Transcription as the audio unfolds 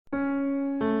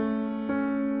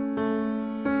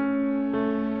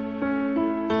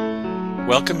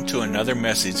Welcome to another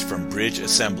message from Bridge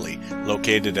Assembly,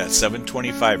 located at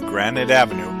 725 Granite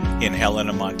Avenue in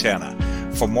Helena, Montana.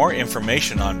 For more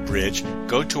information on Bridge,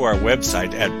 go to our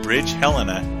website at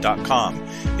bridgehelena.com.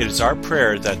 It is our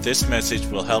prayer that this message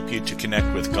will help you to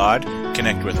connect with God,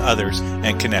 connect with others,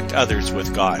 and connect others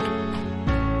with God.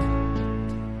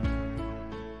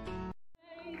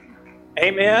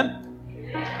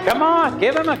 Amen. Come on,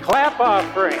 give him a clap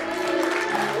offering.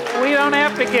 We don't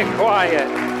have to get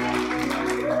quiet.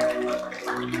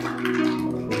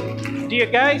 Do you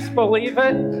guys believe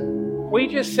it? We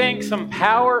just sang some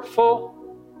powerful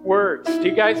words. Do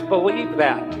you guys believe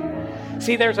that?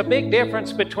 See, there's a big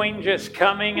difference between just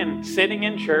coming and sitting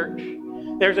in church.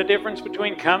 There's a difference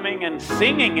between coming and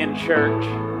singing in church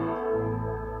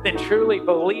than truly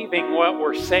believing what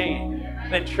we're saying,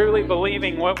 than truly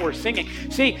believing what we're singing.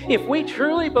 See, if we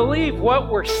truly believe what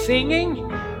we're singing,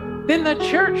 then the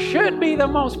church should be the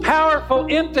most powerful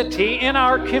entity in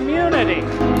our community.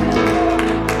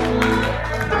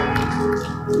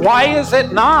 Why is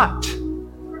it not?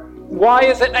 Why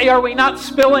is it? Are we not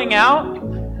spilling out?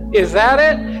 Is that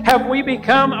it? Have we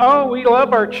become, we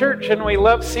love our church and we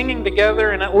love singing together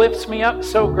and it lifts me up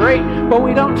so great, but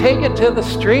we don't take it to the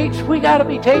streets? We got to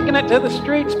be taking it to the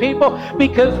streets, people,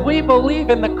 because we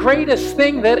believe in the greatest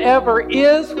thing that ever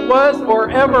is, was, or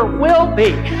ever will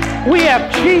be. We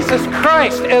have Jesus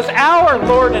Christ as our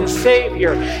Lord and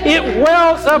Savior. It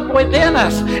wells up within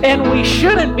us, and we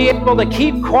shouldn't be able to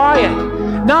keep quiet.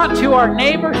 Not to our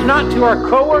neighbors, not to our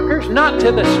coworkers, not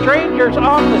to the strangers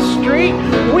on the street.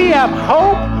 We have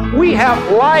hope. We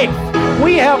have life.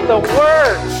 We have the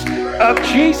words of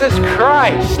Jesus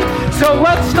Christ. So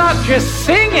let's not just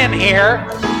sing in here.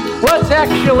 Let's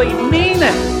actually mean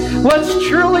it. Let's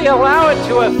truly allow it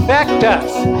to affect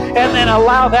us and then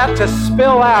allow that to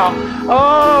spill out.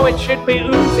 Oh, it should be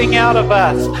oozing out of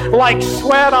us like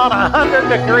sweat on a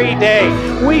 100-degree day.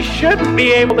 We shouldn't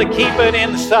be able to keep it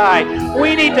inside.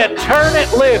 We need to turn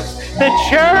it loose. The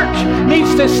church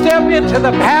needs to step into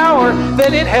the power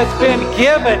that it has been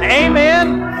given.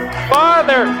 Amen?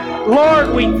 Father, Lord,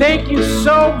 we thank you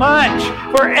so much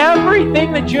for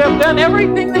everything that you have done,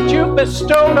 everything that you have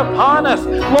bestowed upon us.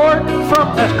 Lord,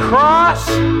 from the cross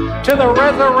to the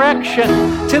resurrection,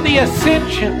 to the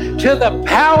ascension, to the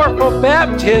powerful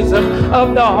baptism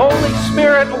of the Holy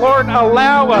Spirit, Lord,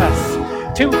 allow us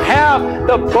to have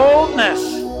the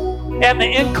boldness and the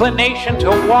inclination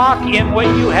to walk in what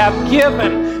you have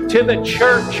given to the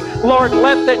church. Lord,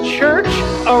 let the church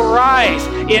arise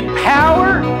in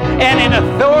power and in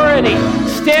authority,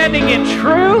 standing in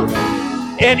truth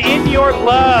and in your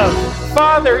love.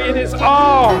 Father, it is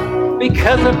all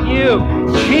because of you.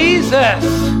 Jesus,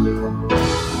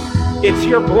 it's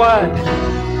your blood.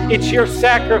 It's your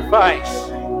sacrifice.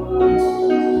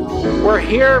 We're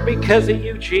here because of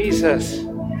you, Jesus.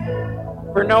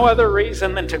 For no other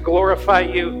reason than to glorify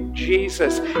you,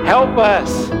 Jesus. Help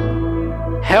us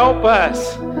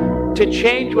to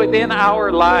change within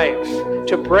our lives,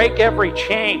 to break every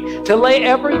chain, to lay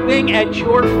everything at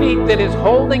your feet that is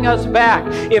holding us back.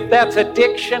 If that's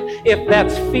addiction, if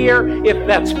that's fear, if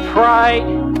that's pride,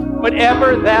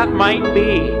 whatever that might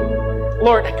be.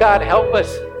 Lord God, help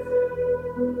us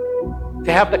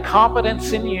to have the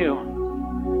confidence in you,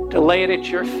 to lay it at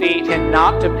your feet and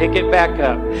not to pick it back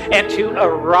up, and to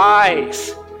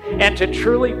arise and to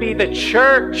truly be the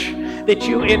church that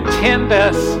you intend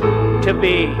us to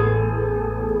be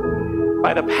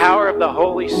by the power of the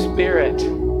Holy Spirit,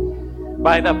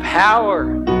 by the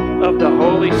power of the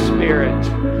Holy Spirit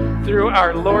through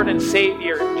our Lord and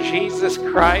Savior Jesus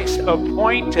Christ,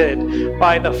 appointed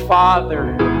by the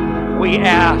Father. We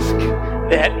ask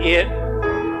that it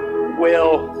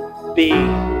will be.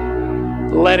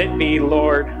 Let it be,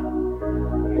 Lord.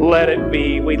 Let it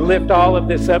be. We lift all of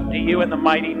this up to you in the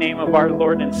mighty name of our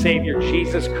Lord and Savior,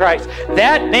 Jesus Christ.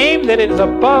 That name that is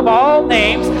above all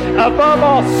names, above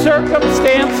all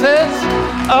circumstances,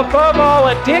 above all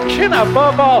addiction,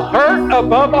 above all hurt,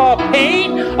 above all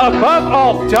pain, above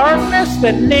all darkness,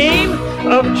 the name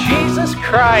of Jesus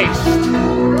Christ.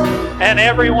 And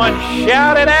everyone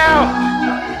shout it out.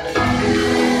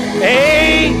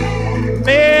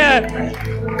 Amen.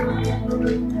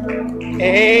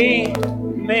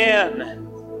 Amen.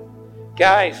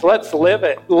 Guys, let's live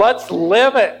it. Let's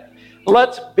live it.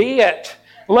 Let's be it.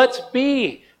 Let's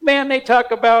be. Man, they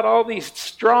talk about all these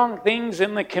strong things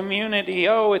in the community.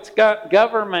 Oh, it's got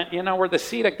government. We're the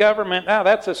seat of government. Oh,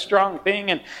 that's a strong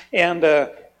thing.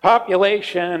 And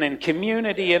population and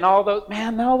community and all those.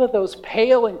 Man, all of those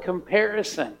pale in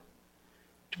comparison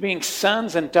to being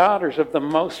sons and daughters of the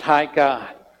Most High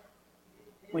God.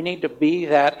 We need to be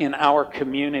that in our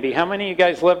community. How many of you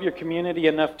guys love your community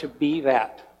enough to be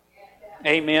that?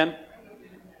 Amen.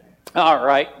 All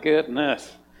right,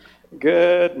 goodness.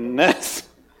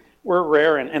 We're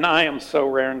raring, and I am so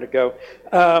raring to go.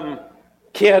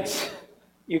 Kids,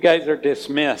 you guys are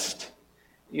dismissed.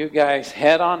 You guys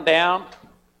head on down.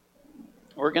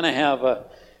 We're gonna have a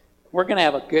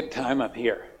good time up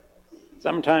here.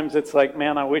 Sometimes it's like,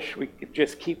 man, I wish we could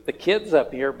just keep the kids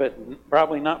up here, but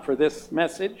probably not for this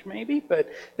message, maybe. But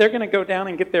they're going to go down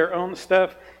and get their own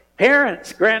stuff.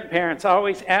 Parents, grandparents,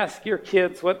 always ask your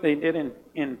kids what they did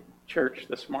in church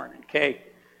this morning, okay?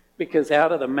 Because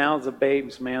out of the mouths of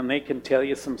babes, man, they can tell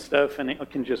you some stuff and it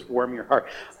can just warm your heart.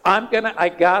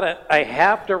 I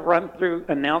have to run through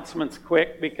announcements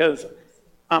quick because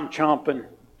I'm chomping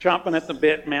at the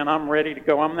bit, man. I'm ready to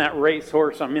go. I'm that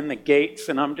racehorse. I'm in the gates,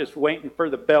 and I'm just waiting for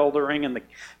the bell to ring and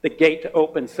the gate to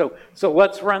open. So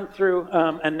let's run through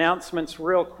announcements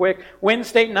real quick.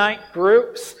 Wednesday night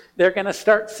groups, they're going to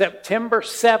start September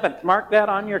 7th. Mark that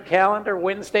on your calendar.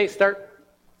 Wednesday start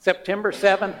September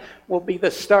 7th will be the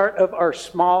start of our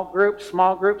small groups.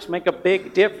 Small groups make a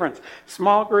big difference.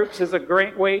 Small groups is a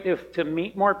great way to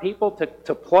meet more people,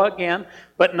 to plug in,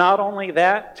 but not only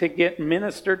that, to get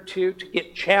ministered to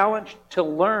get challenged, to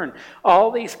learn.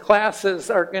 All these classes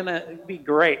are going to be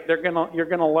great. You're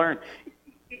going to learn.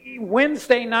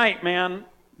 Wednesday night, man,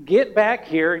 get back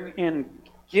here and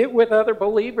get with other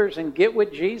believers and get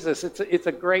with Jesus. It's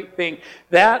a great thing.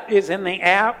 That is in the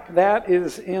app. That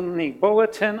is in the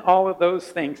bulletin, all of those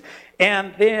things.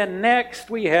 And then next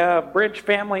we have Bridge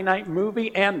Family Night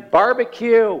movie and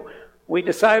barbecue. We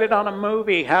decided on a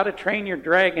movie, How to Train Your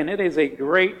Dragon. It is a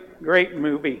great, great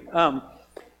movie.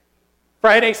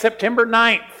 Friday, September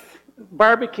 9th,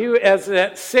 barbecue is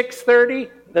at 6:30.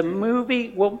 The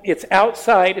movie, it's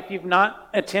outside if you've not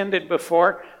attended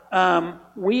before.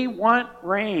 We want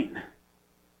rain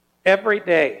every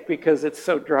day because it's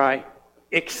so dry,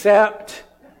 except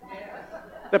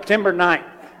September 9th.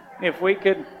 If we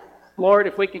could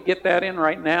get that in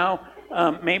right now,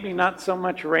 maybe not so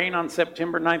much rain on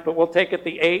September 9th, but we'll take it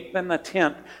the 8th and the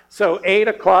 10th. So 8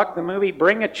 o'clock, the movie,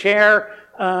 bring a chair,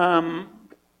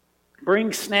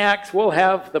 bring snacks, we'll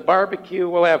have the barbecue,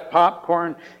 we'll have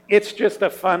popcorn. It's just a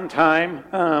fun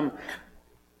time.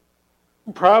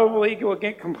 Probably we'll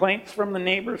get complaints from the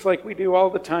neighbors like we do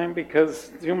all the time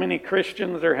because too many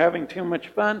Christians are having too much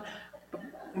fun,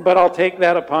 but I'll take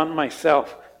that upon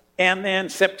myself. And then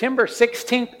September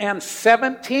 16th and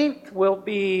 17th will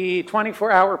be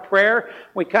 24-hour prayer.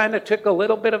 We kind of took a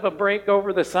little bit of a break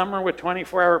over the summer with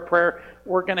 24-hour prayer.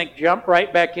 We're going to jump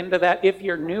right back into that. If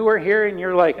you're newer here and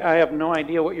you're like, I have no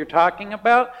idea what you're talking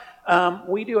about,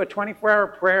 we do a 24-hour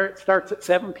prayer. It starts at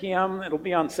 7 p.m. It'll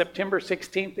be on September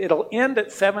 16th. It'll end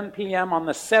at 7 p.m. on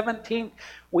the 17th.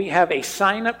 We have a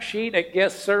sign-up sheet at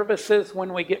guest services.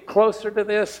 When we get closer to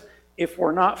this, if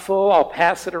we're not full, I'll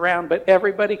pass it around. But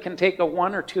everybody can take a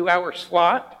 1 or 2 hour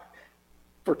slot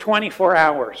for 24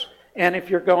 hours. And if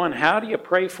you're going, how do you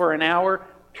pray for an hour?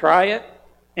 Try it.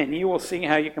 And you will see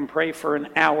how you can pray for an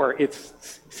hour.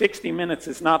 It's 60 minutes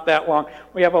is not that long.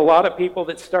 We have a lot of people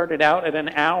that started out at an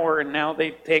hour and now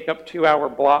they take up 2 hour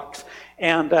blocks.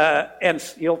 And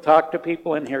you'll talk to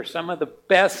people in here. Some of the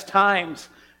best times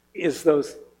is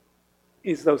those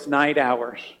night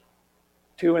hours.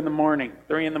 2 in the morning,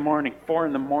 3 in the morning, 4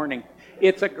 in the morning.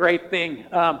 It's a great thing.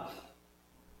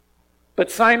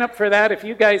 But sign up for that. If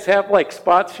you guys have like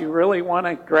spots you really want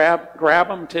to grab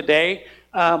them today.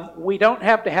 We don't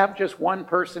have to have just one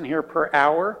person here per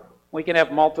hour. We can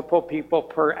have multiple people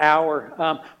per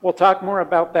hour. We'll talk more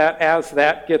about that as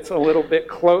that gets a little bit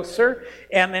closer.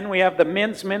 And then we have the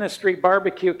Men's Ministry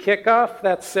Barbecue Kickoff.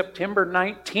 That's September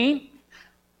 19th,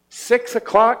 6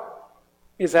 o'clock.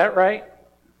 Is that right?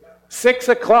 6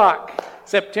 o'clock,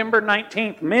 September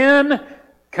 19th. Men,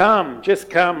 come. Just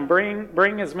come.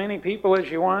 Bring as many people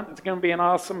as you want. It's going to be an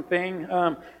awesome thing.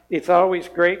 It's always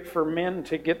great for men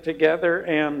to get together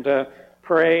and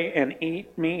pray and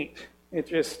eat meat.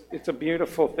 It's a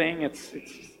beautiful thing. It's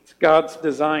God's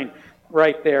design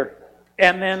right there.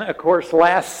 And then, of course,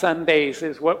 last Sundays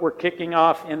is what we're kicking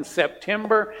off in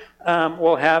September.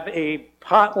 We'll have a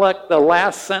potluck the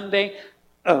last Sunday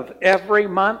of every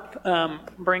month.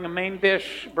 Bring a main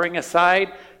dish, bring a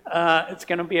side. It's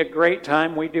going to be a great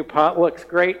time. We do potlucks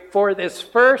great. For this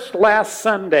last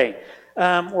Sunday,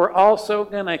 we're also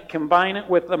going to combine it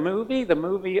with the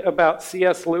movie about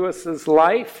C.S. Lewis's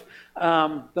life.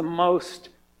 The most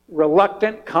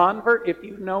reluctant convert. If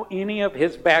you know any of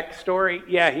his backstory,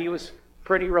 he was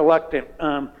pretty reluctant.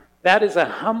 That is a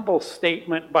humble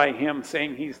statement by him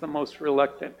saying he's the most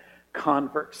reluctant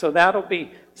convert. So that'll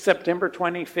be September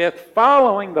 25th,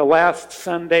 following the last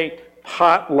Sunday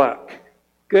potluck.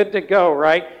 Good to go,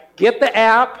 right? Get the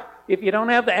app. If you don't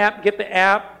have the app, get the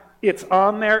app. It's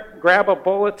on there. Grab a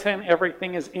bulletin.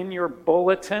 Everything is in your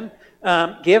bulletin.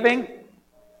 Giving.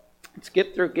 Let's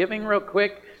get through giving real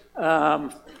quick.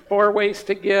 4 ways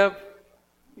to give.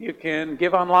 You can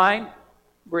give online,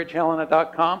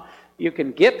 bridgehelena.com. You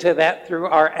can get to that through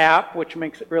our app, which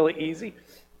makes it really easy.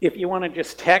 If you want to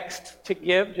just text to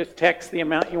give, just text the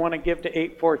amount you want to give to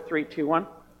 84321.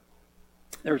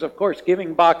 There's, of course,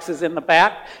 giving boxes in the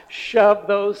back. Shove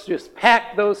those, just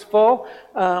pack those full.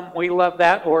 We love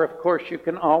that. Or, of course, you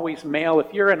can always mail.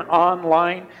 If you're an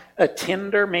online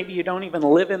attender, maybe you don't even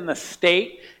live in the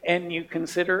state, and you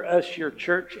consider us your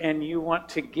church and you want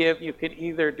to give, you could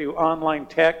either do online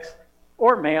text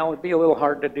or mail. It'd be a little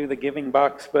hard to do the giving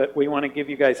box, but we want to give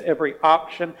you guys every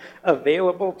option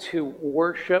available to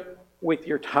worship with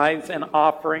your tithes and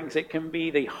offerings. It can be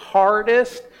the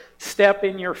hardest step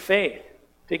in your faith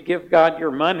to give God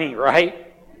your money,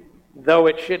 right? Though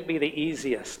it should be the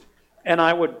easiest. And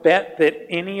I would bet that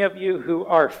any of you who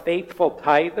are faithful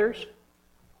tithers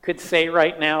could say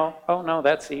right now, oh no,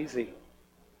 that's easy.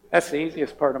 That's the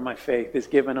easiest part of my faith, is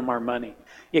giving Him our money.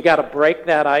 You got to break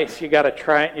that ice. You got to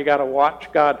try it. You got to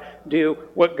watch God do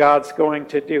what God's going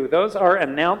to do. Those are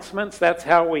announcements. That's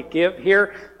how we give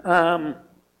here.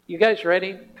 You guys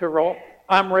ready to roll?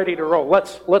 I'm ready to roll.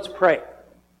 Let's pray.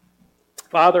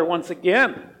 Father, once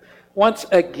again,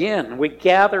 we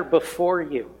gather before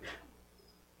you.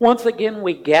 Once again,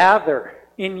 we gather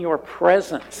in your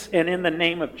presence and in the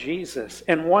name of Jesus.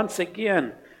 And once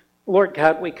again, Lord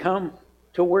God, we come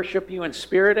to worship you in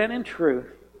spirit and in truth,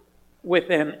 with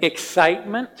an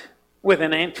excitement, with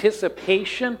an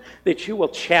anticipation that you will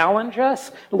challenge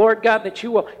us. Lord God, that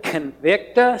you will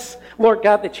convict us. Lord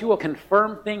God, that you will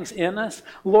confirm things in us.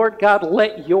 Lord God,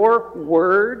 let your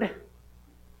word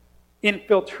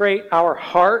infiltrate our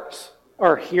hearts,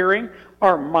 our hearing,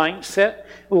 our mindset.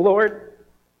 Lord,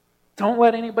 don't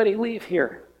let anybody leave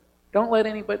here. Don't let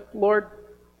anybody, Lord,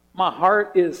 my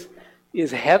heart is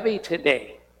heavy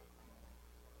today.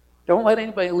 Don't let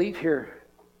anybody leave here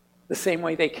the same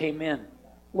way they came in.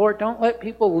 Lord, don't let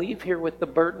people leave here with the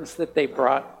burdens that they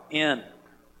brought in.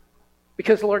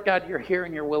 Because, Lord God, you're here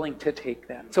and you're willing to take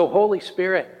that. So, Holy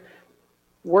Spirit,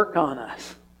 work on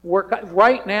us.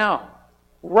 Right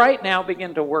now,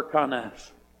 begin to work on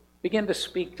us. Begin to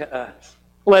speak to us.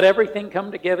 Let everything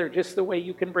come together just the way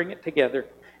you can bring it together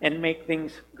and make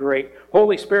things great.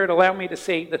 Holy Spirit, allow me to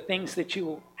say the things that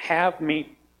you have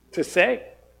me to say.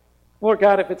 Lord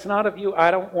God, if it's not of you, I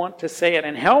don't want to say it.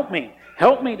 And help me.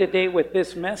 Help me today with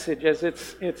this message, as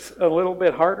it's a little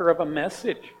bit harder of a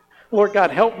message. Lord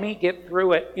God, help me get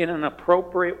through it in an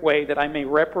appropriate way, that I may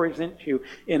represent you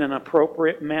in an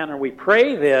appropriate manner. We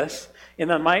pray this in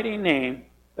the mighty name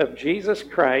of Jesus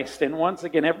Christ. And once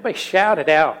again, everybody shout it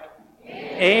out.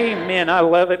 Amen. I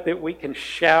love it that we can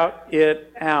shout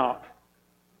it out.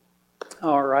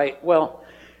 All right. Well,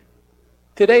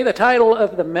 today the title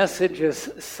of the message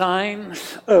is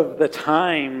Signs of the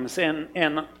Times.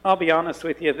 And I'll be honest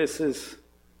with you, this is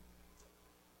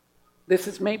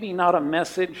maybe not a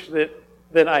message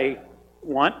that I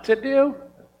want to do,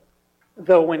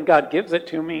 though when God gives it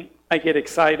to me, I get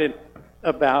excited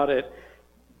about it.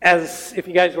 As if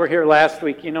you guys were here last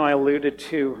week, you know I alluded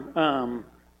to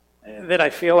that I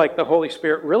feel like the Holy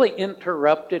Spirit really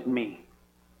interrupted me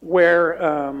where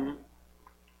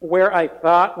I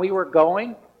thought we were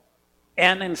going.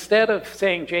 And instead of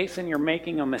saying, Jason, you're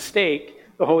making a mistake,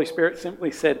 the Holy Spirit simply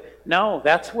said, no,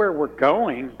 that's where we're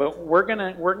going, but we're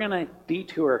gonna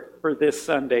detour for this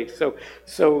Sunday. So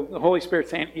the Holy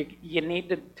Spirit's saying, you need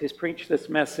to preach this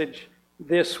message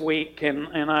this week.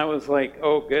 And I was like,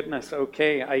 oh goodness,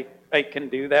 okay, I can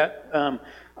do that.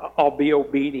 I'll be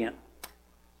obedient.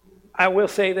 I will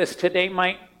say this, today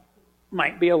might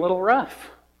be a little rough.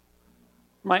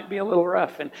 Might be a little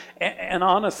rough. And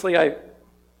honestly,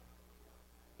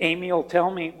 Amy will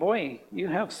tell me, boy, you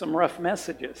have some rough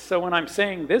messages. So when I'm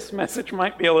saying this message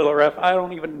might be a little rough, I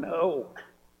don't even know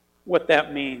what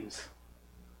that means.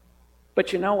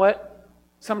 But you know what?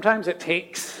 Sometimes it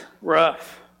takes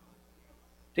rough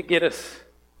to get us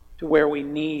to where we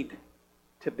need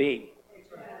to be.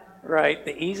 Right?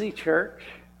 The easy church,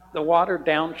 the watered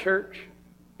down church,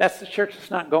 that's the church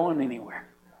that's not going anywhere.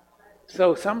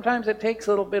 So sometimes it takes a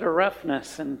little bit of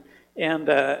roughness, and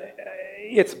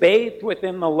it's bathed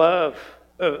within the love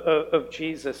of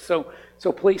Jesus.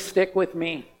 So please stick with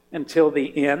me until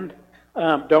the end.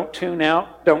 Don't tune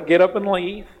out. Don't get up and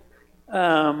leave.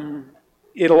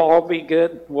 It'll all be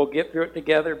good. We'll get through it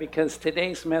together, because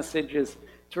today's message it's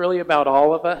really about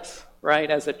all of us, right,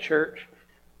 as a church.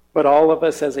 But all of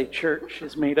us as a church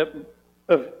is made up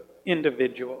of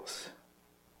individuals.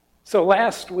 So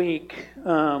last week,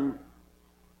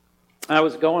 I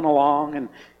was going along,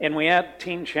 and we had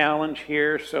Teen Challenge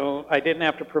here, so I didn't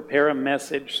have to prepare a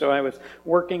message. So I was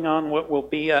working on what will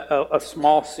be a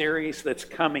small series that's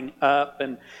coming up,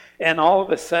 and all of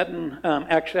a sudden,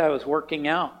 actually I was working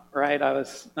out, right? I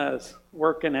was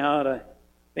working out. I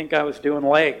think I was doing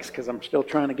legs because I'm still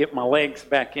trying to get my legs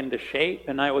back into shape,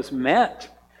 and I was met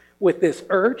with this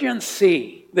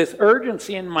urgency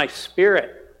in my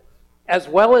spirit, as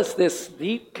well as this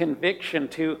deep conviction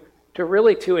to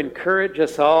really encourage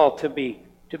us all to be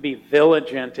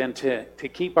vigilant and to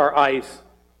keep our eyes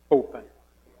open.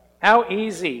 How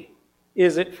easy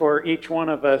is it for each one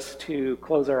of us to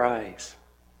close our eyes,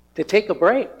 to take a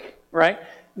break, right?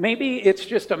 Maybe it's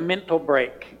just a mental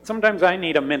break. Sometimes I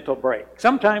need a mental break.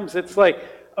 Sometimes it's like,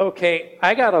 okay,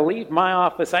 I got to leave my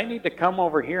office. I need to come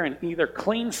over here and either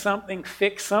clean something,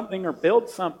 fix something, or build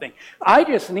something. I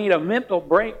just need a mental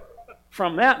break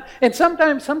from that. And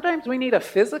sometimes we need a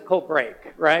physical break,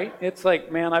 right? It's like,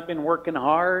 man, I've been working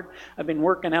hard. I've been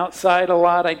working outside a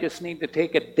lot. I just need to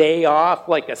take a day off,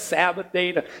 like a Sabbath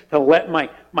day, to let my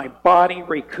body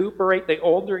recuperate. The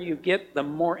older you get, the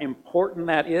more important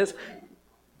that is.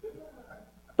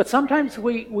 But sometimes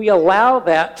we allow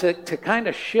that to kind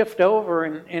of shift over,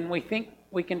 and we think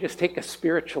we can just take a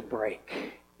spiritual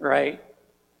break, right?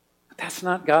 But that's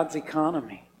not God's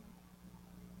economy.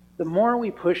 The more we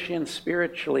push in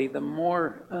spiritually, the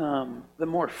more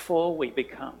full we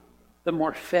become, the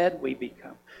more fed we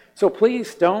become. So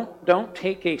please don't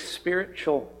take a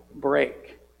spiritual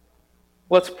break.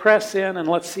 Let's press in and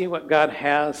let's see what God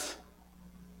has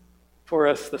for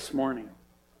us this morning.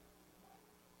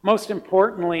 Most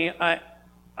importantly,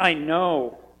 I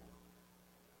know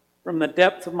from the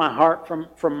depths of my heart,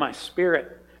 from my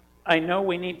spirit, I know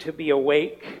we need to be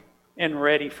awake and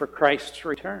ready for Christ's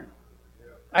return.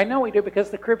 I know we do because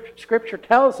the Scripture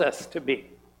tells us to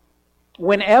be.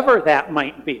 Whenever that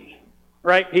might be.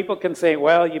 Right? People can say,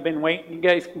 well, you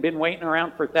guys have been waiting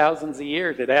around for thousands of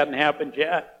years. It hadn't happened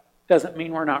yet. Doesn't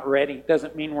mean we're not ready.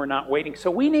 Doesn't mean we're not waiting. So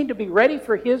we need to be ready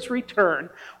for His return,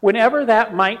 whenever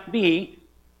that might be.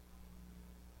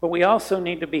 But we also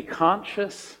need to be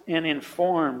conscious and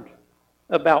informed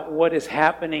about what is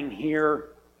happening here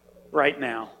right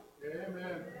now.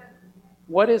 Amen.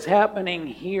 What is happening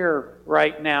here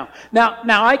right now?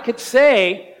 Now I could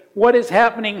say what is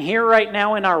happening here right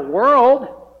now in our world,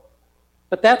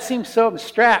 but that seems so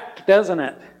abstract, doesn't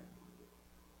it?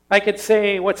 I could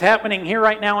say what's happening here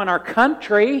right now in our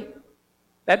country.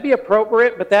 That'd be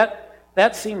appropriate, but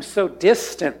that seems so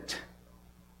distant.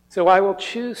 So I will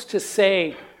choose to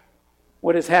say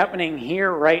what is happening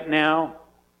here right now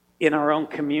in our own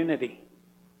community,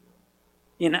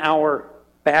 in our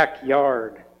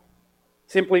backyard.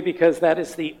 Simply because that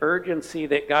is the urgency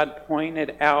that God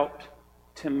pointed out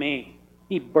to me.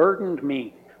 He burdened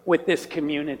me with this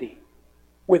community,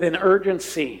 with an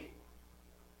urgency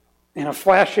and a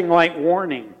flashing light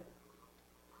warning.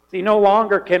 See, no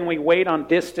longer can we wait on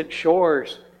distant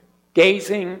shores,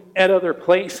 gazing at other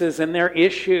places and their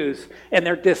issues and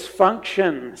their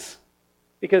dysfunctions,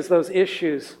 because those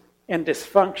issues and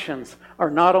dysfunctions are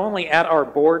not only at our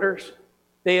borders,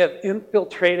 they have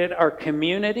infiltrated our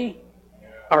community,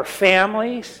 our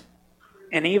families,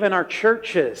 and even our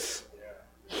churches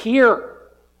here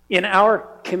in our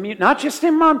community, not just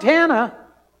in Montana,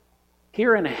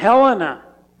 here in Helena,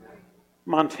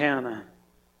 Montana.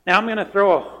 Now I'm going to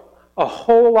throw a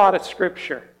whole lot of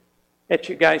scripture at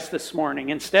you guys this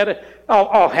morning.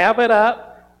 I'll have it up.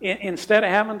 Instead of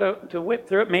having to whip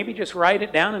through it, maybe just write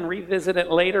it down and revisit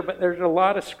it later. But there's a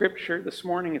lot of scripture this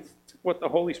morning. It's what the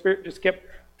Holy Spirit just kept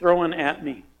throwing at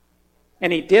me.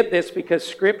 And He did this because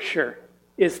Scripture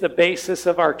is the basis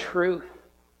of our truth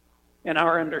and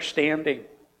our understanding.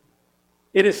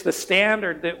 It is the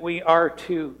standard that we are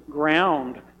to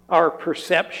ground our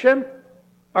perception,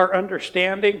 our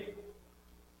understanding,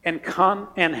 and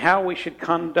how we should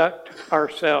conduct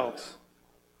ourselves.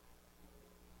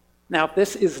 Now, if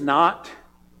this is not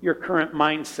your current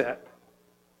mindset,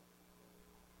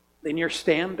 then your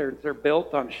standards are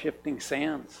built on shifting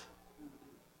sands.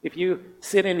 If you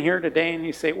sit in here today and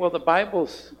you say, well, the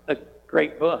Bible's a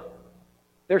great book.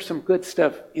 There's some good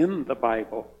stuff in the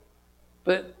Bible.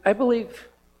 But I believe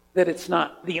that it's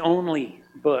not the only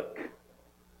book. If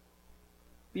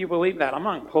you believe that, I'm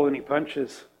not going to pull any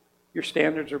punches. Your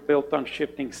standards are built on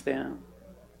shifting sand.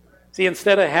 See,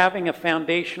 instead of having a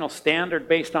foundational standard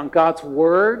based on God's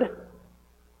Word,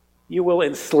 you will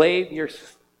enslave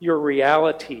your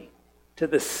reality to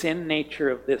the sin nature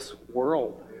of this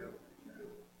world.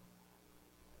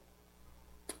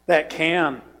 that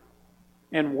can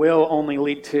and will only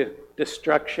lead to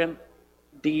destruction,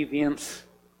 deviance,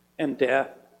 and death.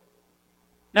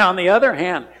 Now, on the other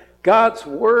hand, God's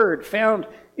Word found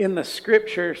in the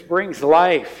Scriptures brings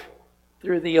life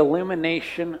through the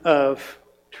illumination of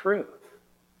truth.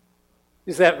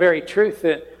 Is that very truth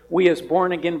that we as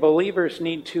born-again believers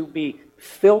need to be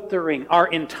filtering our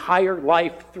entire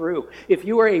life through? If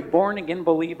you are a born-again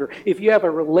believer, if you have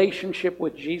a relationship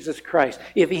with Jesus Christ,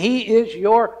 if He is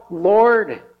your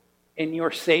Lord and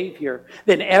your Savior,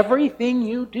 then everything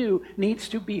you do needs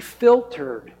to be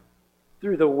filtered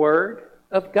through the Word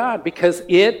of God, because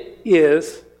it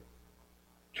is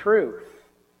truth.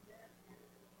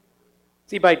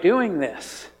 See, by doing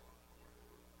this,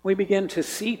 we begin to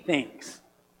see things,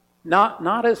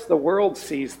 not as the world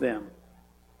sees them,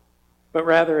 but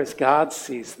rather as God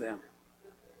sees them.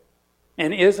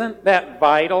 And isn't that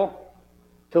vital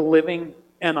to living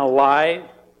an alive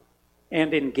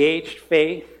and engaged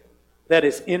faith that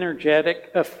is energetic,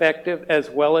 effective, as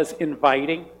well as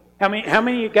inviting? How many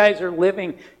of you guys are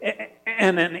living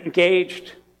an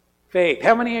engaged faith?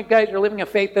 How many of you guys are living a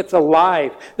faith that's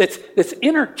alive, that's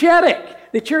energetic,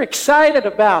 that you're excited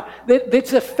about,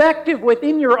 that's effective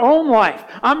within your own life?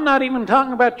 I'm not even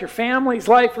talking about your family's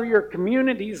life or your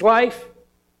community's life.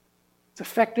 It's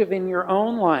effective in your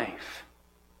own life.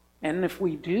 And if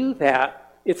we do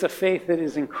that, it's a faith that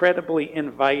is incredibly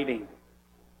inviting.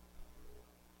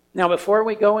 Now, before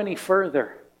we go any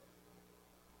further,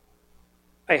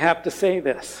 I have to say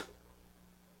this.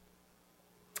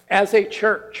 As a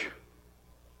church,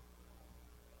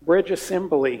 Bridge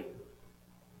Assembly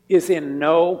is in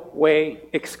no way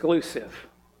exclusive.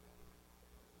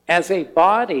 As a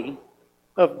body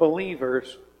of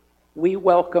believers, we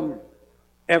welcome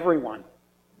everyone.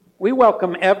 We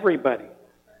welcome everybody,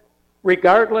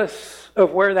 regardless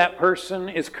of where that person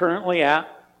is currently at,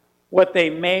 what they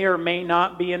may or may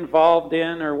not be involved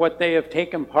in, or what they have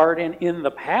taken part in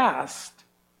the past.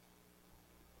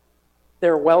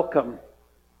 They're welcome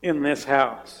in this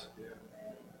house.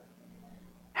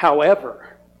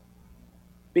 However,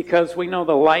 because we know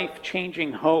the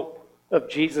life-changing hope of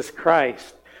Jesus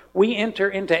Christ, we enter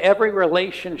into every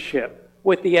relationship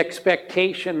with the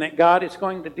expectation that God is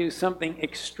going to do something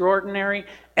extraordinary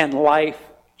and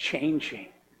life-changing.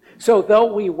 So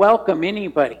though we welcome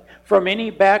anybody from any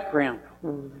background,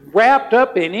 wrapped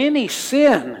up in any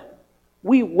sin,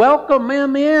 we welcome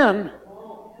them in.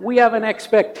 We have an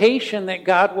expectation that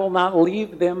God will not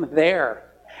leave them there.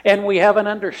 And we have an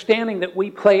understanding that we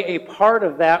play a part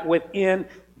of that within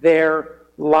their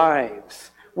lives.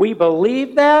 We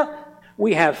believe that,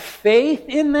 we have faith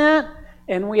in that,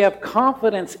 and we have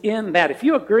confidence in that. If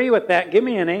you agree with that, give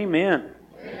me an amen.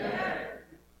 Amen.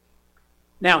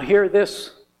 Now hear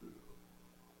this.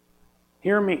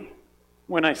 Hear me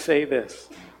when I say this.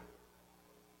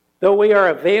 Though we are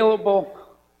available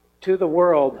to the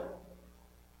world,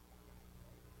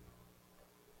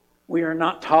 we are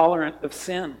not tolerant of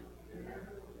sin.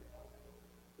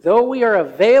 Though we are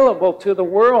available to the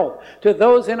world, to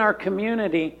those in our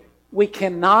community, we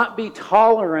cannot be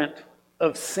tolerant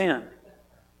of sin.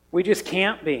 We just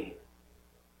can't be.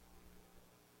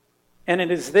 And it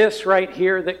is this right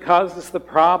here that causes the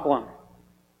problem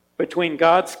between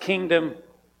God's kingdom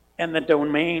and the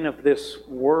domain of this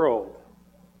world.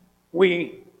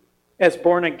 We, as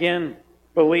born-again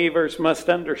believers, must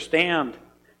understand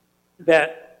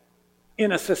that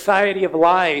in a society of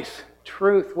lies,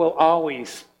 truth will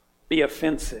always be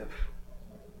offensive.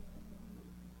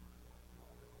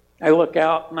 I look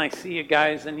out and I see you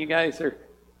guys, and you guys are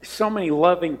so many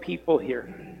loving people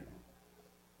here.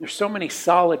 There's so many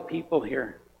solid people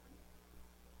here.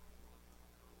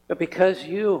 But because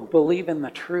you believe in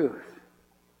the truth,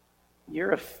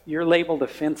 you're labeled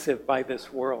offensive by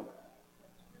this world.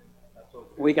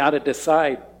 We got to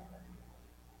decide.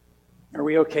 Are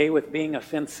we okay with being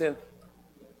offensive?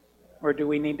 Or do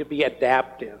we need to be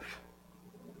adaptive?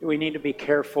 Do we need to be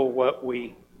careful what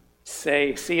we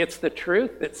say? See, it's the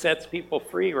truth that sets people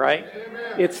free, right?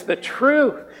 Amen. It's the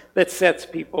truth that sets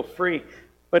people free.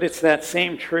 But it's that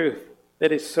same truth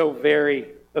that is so very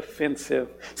offensive.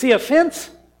 See,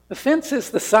 offense is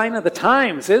the sign of the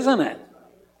times, isn't it?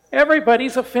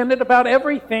 Everybody's offended about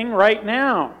everything right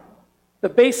now. The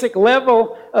basic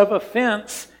level of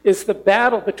offense is the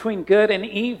battle between good and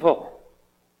evil.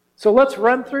 So let's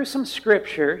run through some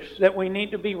scriptures that we need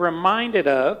to be reminded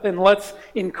of, and let's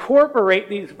incorporate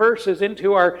these verses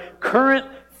into our current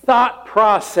thought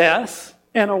process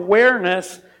and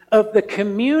awareness of the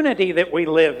community that we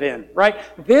live in, right?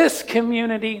 This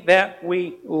community that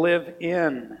we live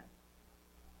in.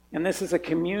 And this is a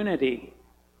community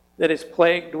that is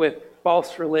plagued with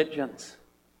false religions,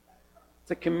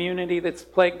 It's a community that's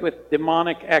plagued with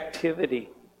demonic activity.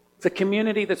 It's a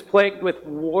community that's plagued with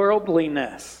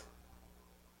worldliness.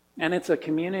 And it's a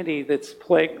community that's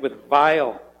plagued with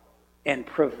vile and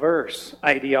perverse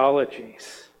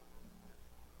ideologies.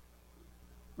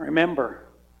 Remember,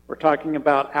 we're talking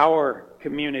about our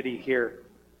community here.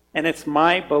 And it's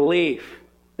my belief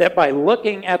that by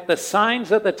looking at the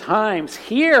signs of the times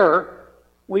here,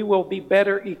 we will be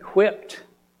better equipped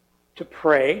to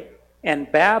pray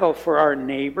and battle for our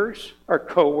neighbors, our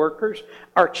co-workers,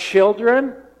 our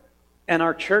children, and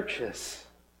our churches.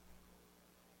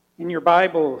 In your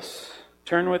Bibles,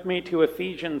 turn with me to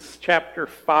Ephesians chapter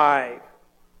 5.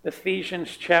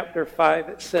 Ephesians chapter 5,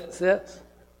 it says this.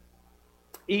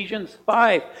 Ephesians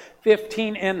 5,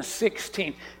 15 and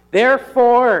 16.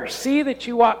 Therefore, see that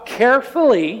you walk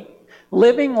carefully,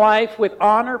 living life with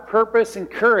honor, purpose, and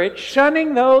courage,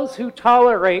 shunning those who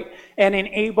tolerate and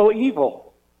enable evil,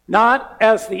 not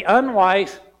as the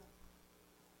unwise,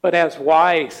 but as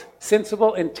wise,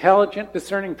 sensible, intelligent,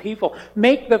 discerning people.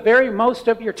 Make the very most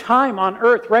of your time on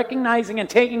earth, recognizing and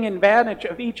taking advantage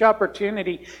of each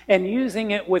opportunity and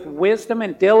using it with wisdom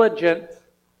and diligence,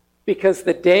 because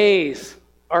the days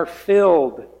are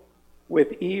filled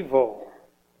with evil.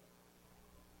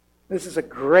 This is a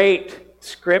great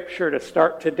scripture to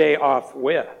start today off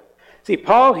with. See,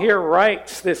 Paul here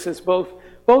writes this as both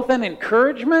an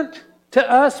encouragement to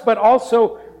us, but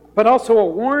also a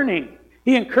warning.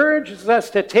 He encourages us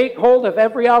to take hold of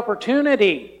every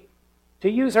opportunity,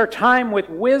 to use our time with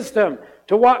wisdom,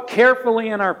 to walk carefully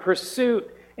in our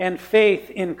pursuit and faith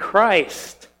in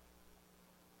Christ.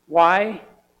 Why?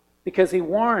 Because he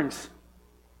warns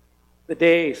the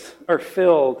days are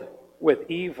filled with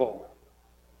evil.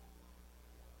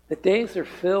 The days are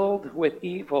filled with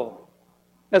evil.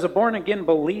 As a born-again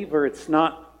believer, it's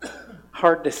not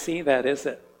hard to see that, is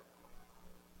it?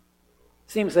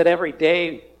 It seems that every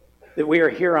day that we are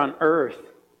here on earth,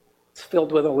 it's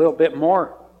filled with a little bit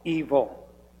more evil.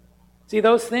 See,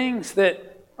 those things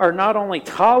that are not only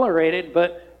tolerated,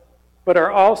 but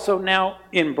are also now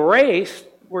embraced,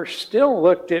 were still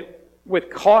looked at with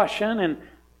caution and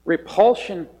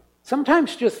repulsion,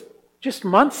 sometimes just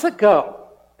months ago.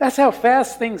 That's how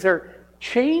fast things are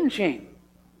changing.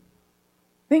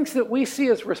 Things that we see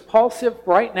as repulsive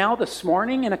right now, this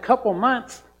morning, in a couple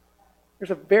months,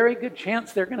 there's a very good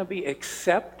chance they're going to be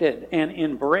accepted and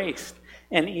embraced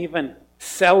and even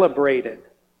celebrated.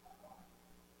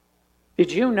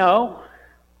 Did you know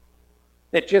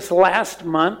that just last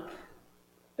month,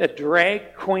 a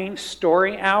drag queen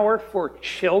story hour for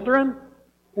children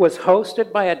was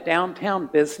hosted by a downtown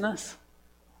business?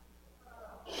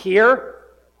 Here,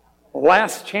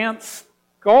 Last Chance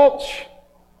Gulch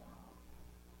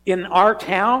in our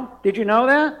town. Did you know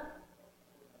that?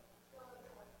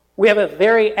 We have a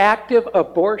very active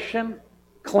abortion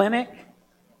clinic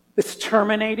that's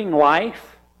terminating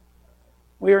life.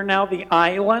 We are now the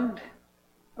island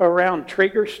around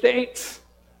trigger states.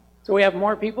 So we have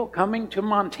more people coming to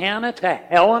Montana, to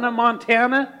Helena,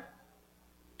 Montana,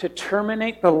 to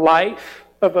terminate the life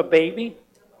of a baby.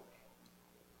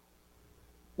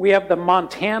 We have the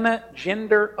Montana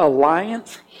Gender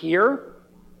Alliance here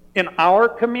in our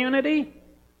community.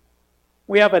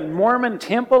 We have a Mormon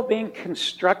temple being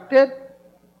constructed.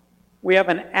 We have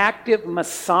an active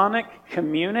Masonic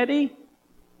community.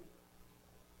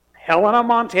 Helena,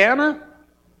 Montana,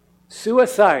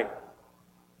 suicide,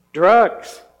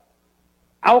 drugs,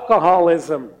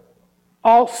 alcoholism,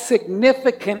 all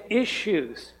significant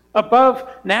issues, above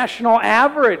national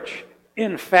average,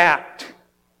 in fact.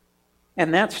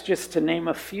 And that's just to name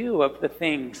a few of the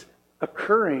things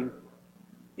occurring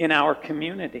in our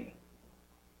community.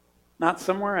 Not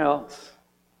somewhere else,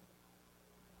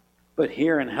 but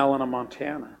here in Helena,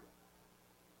 Montana.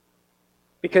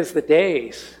 Because the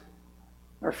days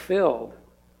are filled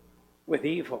with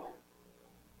evil.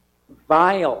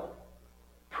 Vile,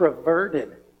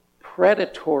 perverted,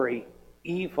 predatory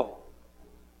evil.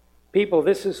 People,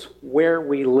 this is where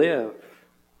we live.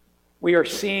 We are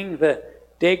seeing the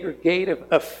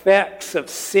degradative effects of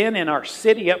sin in our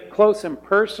city up close and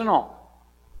personal.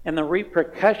 And the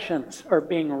repercussions are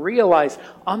being realized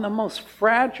on the most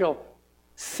fragile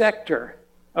sector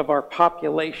of our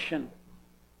population,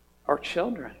 our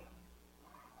children.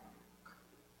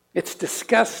 It's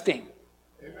disgusting.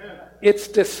 Amen. It's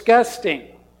disgusting.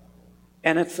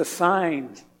 And it's a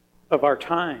sign of our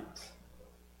times.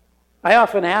 I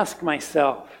often ask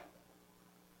myself,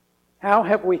 how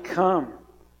have we come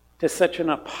to such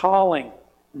an appalling,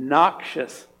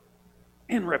 noxious,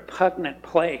 and repugnant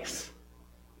place?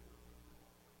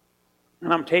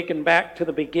 And I'm taken back to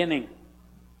the beginning,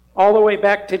 all the way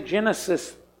back to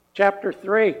Genesis chapter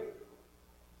 3.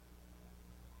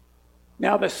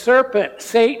 Now the serpent,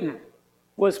 Satan,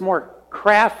 was more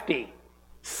crafty,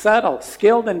 subtle,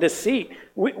 skilled in deceit.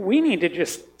 We need to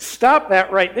just stop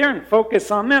that right there and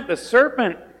focus on that. The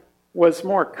serpent was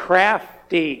more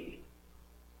crafty.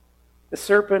 The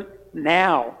serpent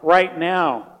now, right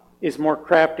now, is more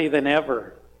crafty than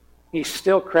ever. He's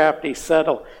still crafty,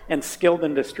 subtle, and skilled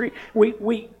in deceit.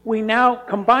 We now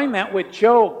combine that with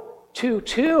Job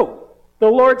 2:2. The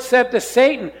Lord said to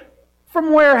Satan,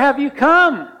 "From where have you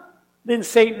come?" Then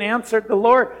Satan answered the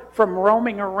Lord, "From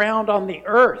roaming around on the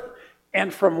earth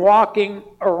and from walking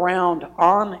around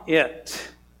on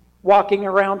it." Walking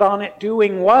around on it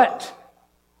doing what?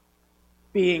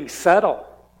 Being subtle,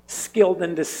 skilled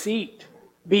in deceit,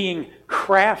 being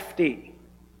crafty.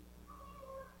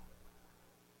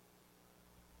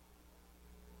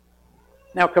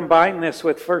 Now combine this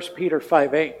with 1 Peter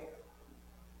 5:8.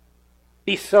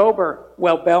 Be sober,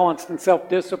 well-balanced, and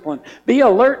self-disciplined. Be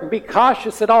alert and be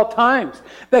cautious at all times,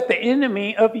 that the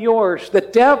enemy of yours, the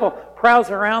devil, prowls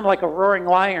around like a roaring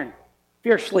lion,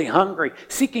 fiercely hungry,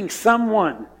 seeking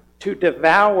someone to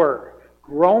devour,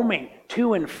 roaming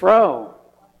to and fro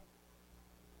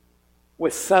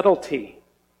with subtlety,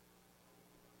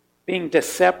 being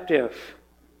deceptive,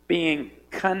 being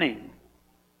cunning.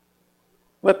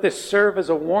 Let this serve as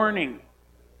a warning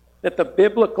that the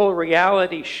biblical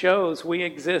reality shows we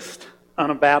exist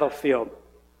on a battlefield,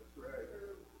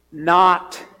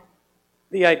 not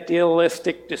the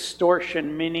idealistic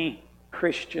distortion many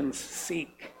Christians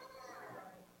seek.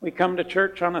 We come to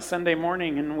church on a Sunday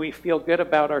morning and we feel good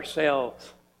about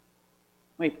ourselves.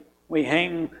 We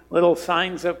hang little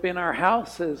signs up in our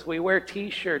houses. We wear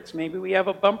t-shirts. Maybe we have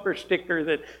a bumper sticker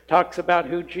that talks about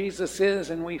who Jesus is,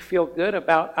 and we feel good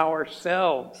about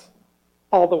ourselves.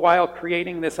 All the while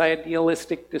creating this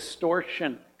idealistic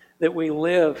distortion that we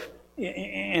live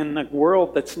in a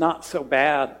world that's not so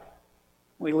bad.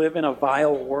 We live in a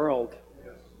vile world.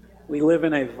 We live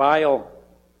in a vile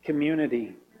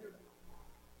community.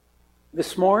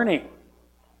 This morning,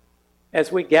 as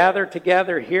we gather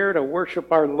together here to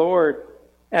worship our Lord,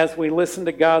 as we listen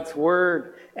to God's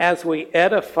Word, as we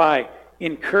edify,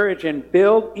 encourage, and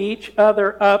build each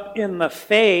other up in the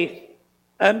faith,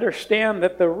 understand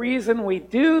that the reason we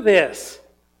do this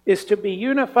is to be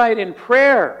unified in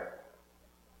prayer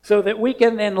so that we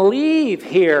can then leave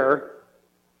here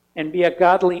and be a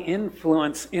godly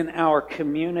influence in our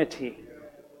community.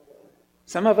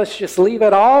 Some of us just leave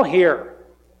it all here,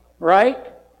 right?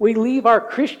 We leave our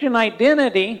Christian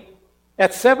identity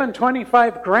at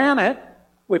 725 Granite.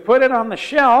 We put it on the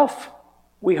shelf.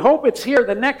 We hope it's here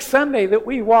the next Sunday that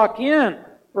we walk in,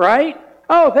 right?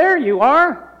 Oh, there you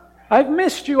are. I've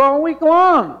missed you all week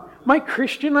long. My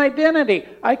Christian identity.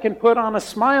 I can put on a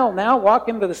smile now, walk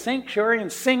into the sanctuary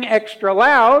and sing extra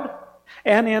loud.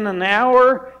 And in an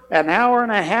hour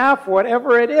and a half,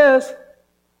 whatever it is,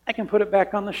 I can put it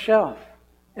back on the shelf.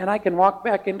 And I can walk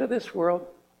back into this world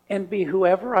and be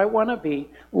whoever I want to be,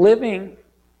 living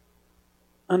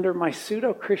under my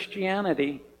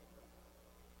pseudo-Christianity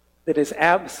that is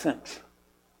absent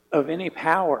of any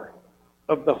power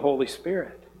of the Holy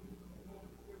Spirit.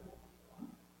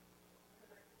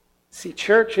 See,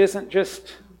 church isn't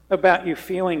just about you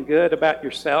feeling good about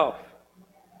yourself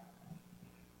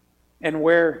and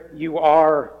where you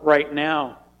are right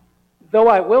now. Though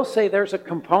I will say there's a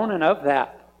component of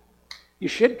that. You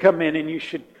should come in and you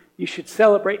should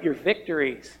celebrate your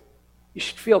victories. You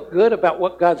should feel good about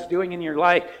what God's doing in your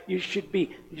life. You should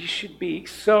be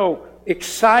so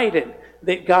excited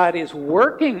that God is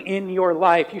working in your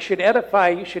life. You should edify.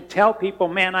 You should tell people,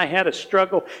 man, I had a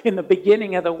struggle in the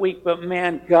beginning of the week, but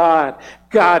man,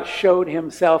 God showed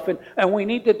himself. And we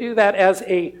need to do that as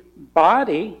a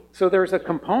body. So there's a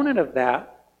component of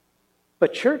that.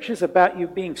 But church is about you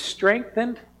being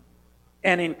strengthened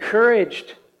and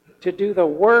encouraged to do the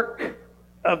work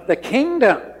of the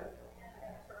kingdom.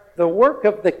 The work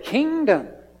of the kingdom.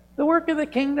 The work of the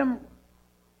kingdom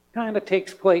kind of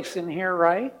takes place in here,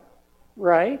 right?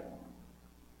 Right?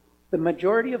 The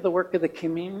majority of the work of the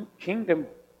kingdom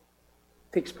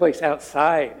takes place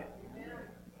outside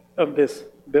of this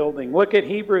building. Look at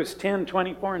Hebrews 10,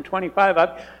 24 and 25.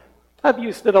 I've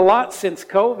used it a lot since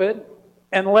COVID.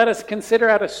 And let us consider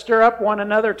how to stir up one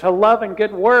another to love and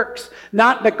good works,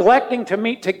 not neglecting to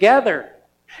meet together,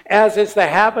 as is the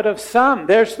habit of some.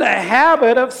 There's the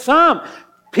habit of some.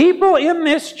 People in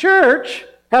this church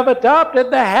have adopted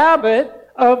the habit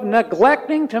of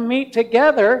neglecting to meet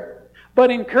together, but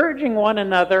encouraging one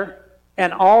another,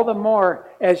 and all the more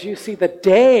as you see the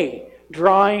day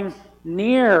drawing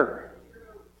near.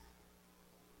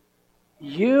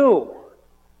 You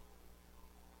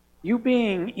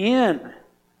being in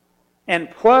and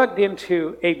plugged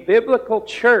into a biblical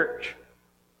church,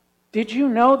 did you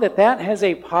know that that has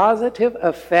a positive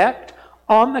effect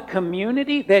on the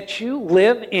community that you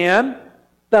live in?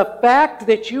 The fact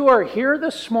that you are here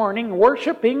this morning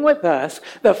worshiping with us,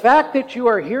 the fact that you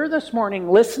are here this morning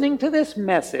listening to this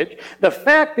message, the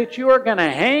fact that you are going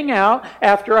to hang out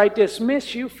after I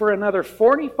dismiss you for another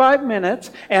 45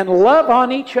 minutes and love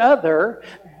on each other,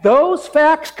 those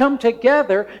facts come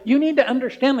together. You need to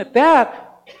understand that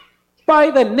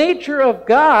by the nature of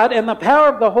God and the power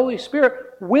of the Holy Spirit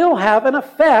will have an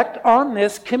effect on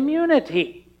this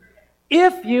community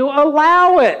if you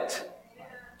allow it.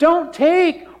 Don't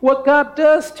take what God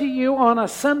does to you on a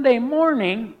Sunday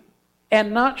morning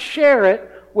and not share it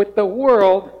with the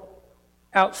world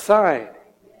outside.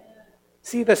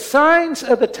 See, the signs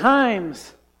of the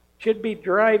times should be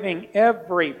driving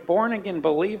every born-again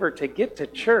believer to get to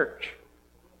church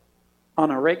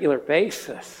on a regular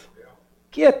basis.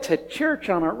 Get to church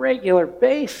on a regular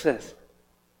basis.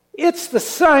 It's the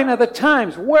sign of the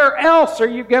times. Where else are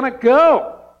you going to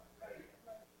go?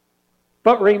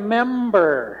 But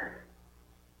remember,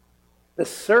 the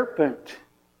serpent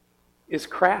is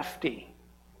crafty.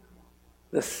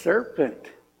 The serpent,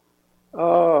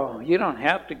 you don't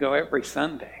have to go every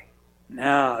Sunday.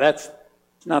 No, it's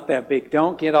not that big.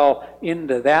 Don't get all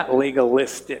into that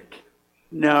legalistic.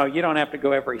 No, you don't have to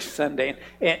go every Sunday.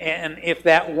 And if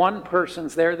that one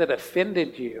person's there that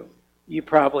offended you, you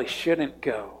probably shouldn't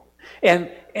go.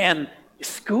 And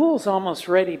school's almost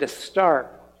ready to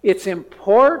start. It's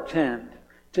important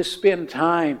to spend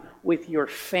time with your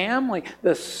family.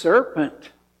 The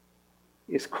serpent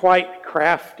is quite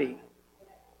crafty.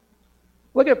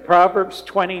 Look at Proverbs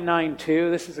 29:2.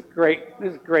 This is a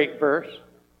great verse.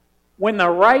 When the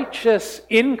righteous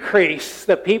increase,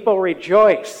 the people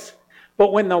rejoice.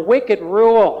 But when the wicked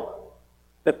rule,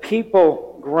 the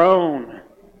people groan.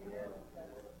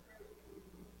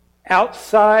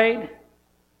 Outside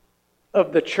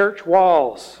of the church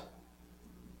walls,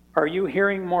 are you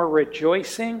hearing more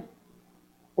rejoicing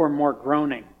or more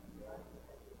groaning?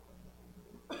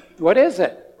 What is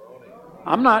it?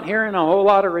 I'm not hearing a whole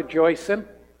lot of rejoicing.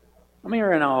 I'm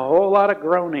hearing a whole lot of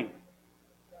groaning.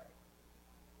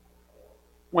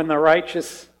 When the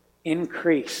righteous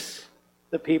increase,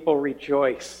 the people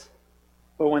rejoice.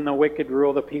 But when the wicked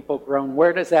rule, the people groan.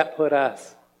 Where does that put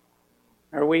us?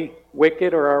 Are we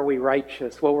wicked or are we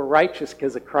righteous? Well, we're righteous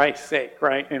because of Christ's sake,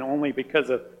 right? And only because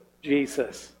of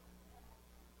Jesus.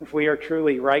 If we are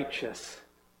truly righteous,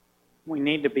 we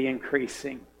need to be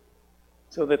increasing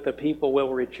so that the people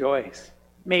will rejoice.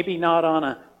 Maybe not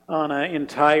on an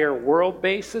entire world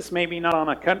basis, maybe not on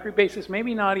a country basis,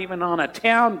 maybe not even on a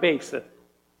town basis,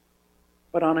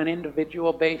 but on an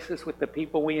individual basis with the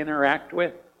people we interact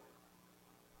with,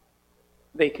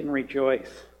 they can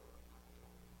rejoice.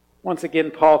 Once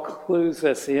again, Paul clues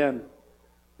us in.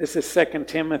 This is 2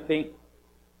 Timothy.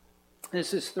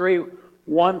 This is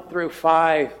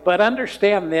 3:1-5. But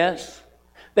understand this,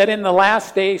 that in the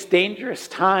last days, dangerous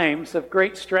times of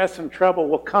great stress and trouble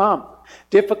will come.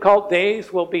 Difficult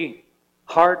days will be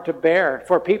hard to bear,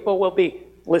 for people will be,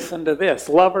 listen to this,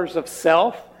 lovers of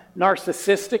self,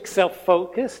 narcissistic,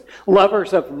 self-focused,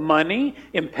 lovers of money,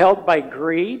 impelled by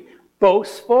greed,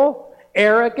 boastful,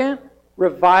 arrogant,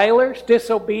 revilers,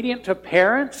 disobedient to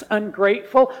parents,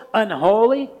 ungrateful,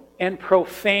 unholy, and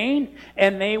profane,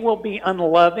 and they will be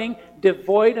unloving,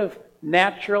 devoid of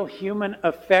natural human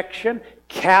affection,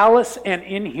 callous and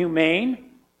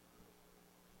inhumane.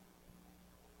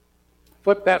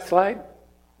 Flip that slide.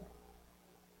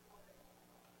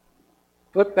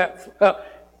 Flip that.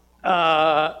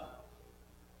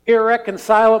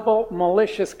 Irreconcilable,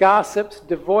 malicious gossips,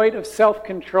 devoid of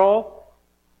self-control,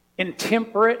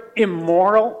 intemperate,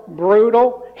 immoral,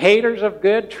 brutal, haters of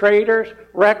good, traitors,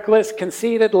 reckless,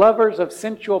 conceited, lovers of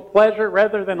sensual pleasure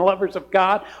rather than lovers of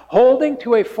God, holding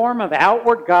to a form of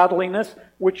outward godliness,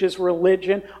 which is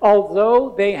religion,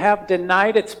 although they have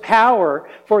denied its power,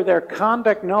 for their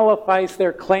conduct nullifies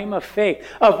their claim of faith.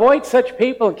 Avoid such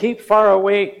people and keep far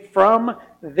away from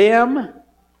them.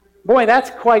 Boy,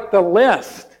 that's quite the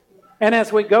list. And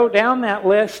as we go down that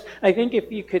list, I think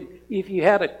if you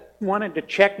wanted to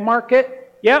check mark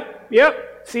it, yep,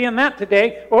 seeing that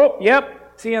today. Oh,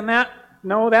 yep, seeing that.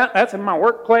 No, that's in my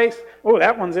workplace. Oh,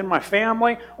 that one's in my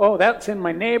family. Oh, that's in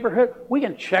my neighborhood. We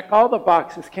can check all the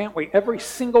boxes, can't we? Every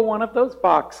single one of those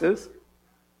boxes,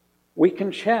 we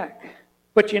can check.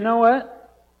 But you know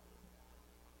what?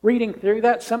 Reading through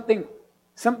that, something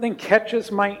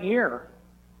catches my ear.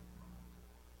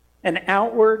 An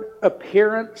outward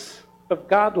appearance of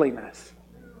godliness.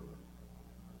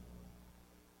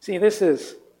 See, this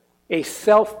is a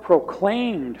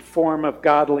self-proclaimed form of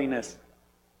godliness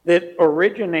that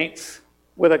originates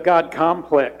with a God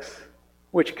complex,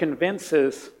 which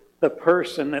convinces the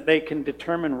person that they can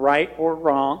determine right or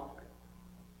wrong,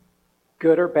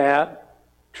 good or bad,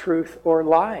 truth or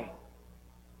lie.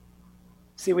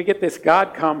 See, we get this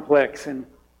God complex, and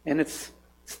it's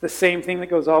the same thing that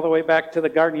goes all the way back to the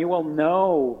garden. You will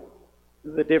know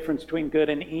the difference between good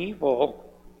and evil.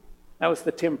 That was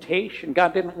the temptation.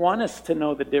 God didn't want us to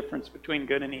know the difference between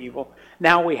good and evil.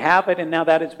 Now we have it, and now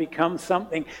that has become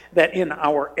something that in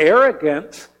our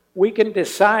arrogance, we can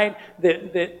decide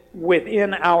that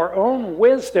within our own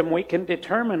wisdom, we can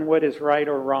determine what is right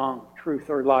or wrong, truth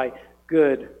or lie,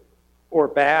 good or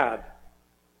bad.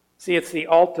 See, it's the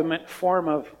ultimate form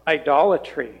of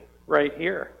idolatry right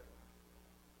here.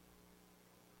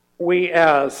 We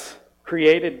as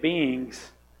created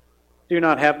beings do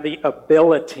not have the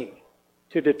ability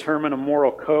to determine a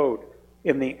moral code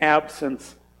in the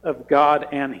absence of God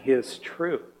and His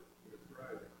truth.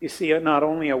 You see, not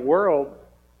only a world,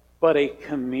 but a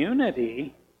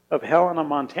community of Helena,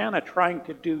 Montana trying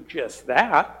to do just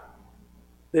that.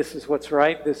 This is what's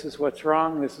right, this is what's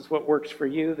wrong, this is what works for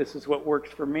you, this is what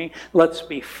works for me. Let's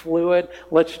be fluid.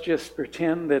 Let's just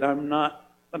pretend that I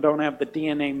don't have the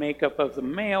DNA makeup of the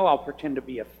male. I'll pretend to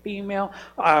be a female.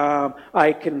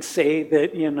 I can say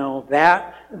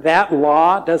that, that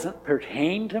law doesn't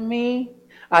pertain to me.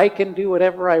 I can do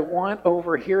whatever I want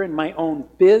over here in my own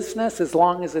business as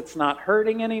long as it's not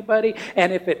hurting anybody.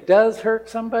 And if it does hurt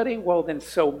somebody, well, then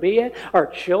so be it. Our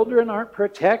children aren't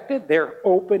protected. They're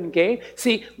open game.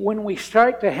 See, when we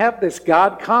start to have this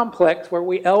God complex where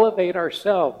we elevate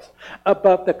ourselves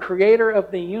above the creator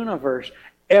of the universe,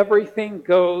 everything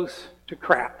goes to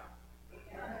crap.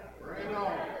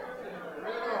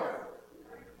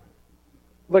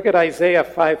 Look at Isaiah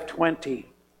 5:20.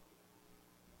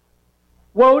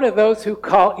 Woe to those who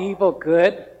call evil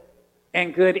good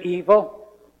and good evil,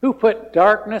 who put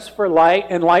darkness for light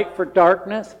and light for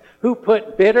darkness, who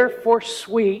put bitter for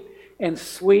sweet and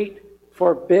sweet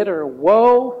for bitter.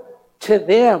 Woe to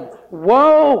them.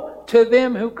 Woe to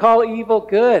them who call evil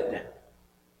good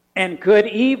and good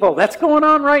evil. That's going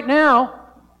on right now.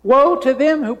 Woe to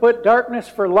them who put darkness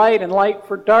for light and light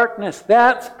for darkness.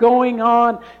 That's going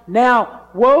on now.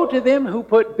 Woe to them who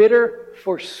put bitter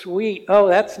for sweet. Oh,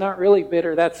 that's not really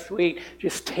bitter, that's sweet.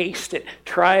 Just taste it.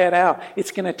 Try it out.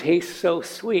 It's going to taste so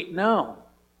sweet. No.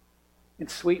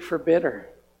 It's sweet for bitter.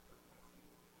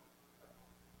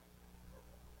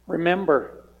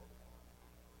 Remember,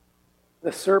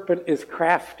 the serpent is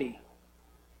crafty.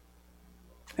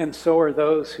 And so are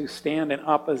those who stand in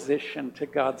opposition to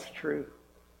God's truth.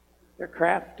 They're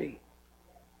crafty.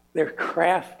 They're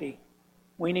crafty.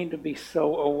 We need to be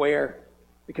so aware,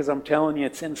 because I'm telling you,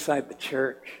 it's inside the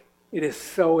church. It is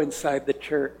so inside the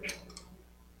church.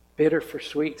 Bitter for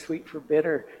sweet, sweet for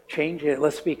bitter. Change it.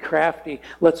 Let's be crafty.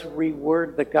 Let's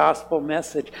reword the gospel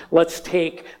message. Let's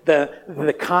take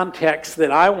the context that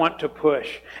I want to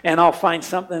push, and I'll find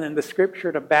something in the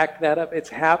scripture to back that up. It's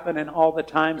happening all the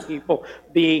time, people.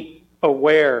 Be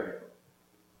aware.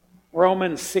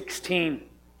 Romans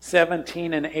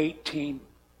 16:17 and 18.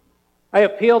 I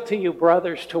appeal to you,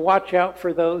 brothers, to watch out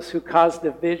for those who cause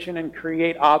division and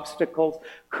create obstacles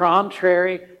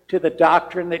contrary to the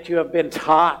doctrine that you have been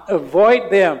taught.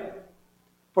 Avoid them,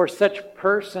 for such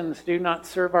persons do not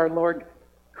serve our Lord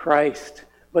Christ,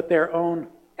 but their own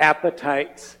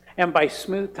appetites. And by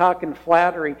smooth talk and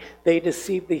flattery, they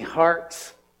deceive the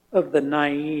hearts of the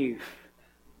naive.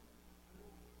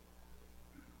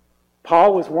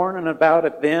 Paul was warning about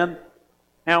it then.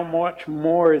 How much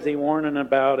more is he warning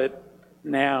about it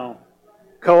now?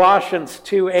 Colossians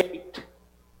 2:8.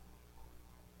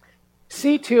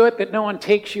 See to it that no one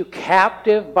takes you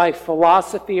captive by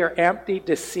philosophy or empty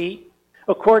deceit,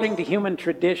 according to human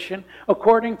tradition,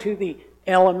 according to the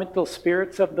elemental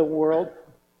spirits of the world,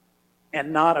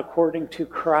 and not according to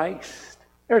Christ.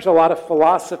 There's a lot of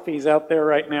philosophies out there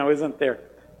right now, isn't there?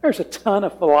 There's a ton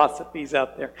of philosophies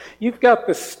out there. You've got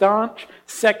the staunch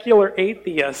secular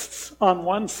atheists on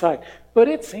one side, but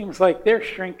it seems like they're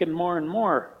shrinking more and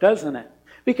more, doesn't it?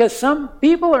 Because some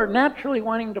people are naturally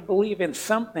wanting to believe in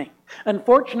something.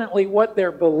 Unfortunately, what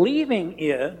they're believing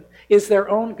in is their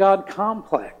own God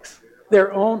complex,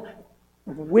 their own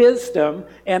wisdom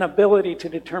and ability to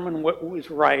determine what is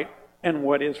right and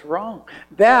what is wrong.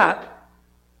 That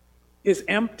is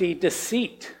empty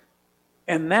deceit.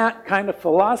 And that kind of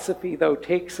philosophy, though,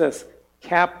 takes us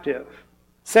captive.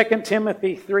 2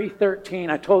 Timothy 3:13.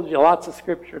 I told you lots of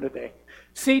scripture today.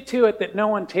 See to it that no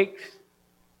one takes...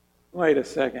 Wait a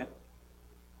second.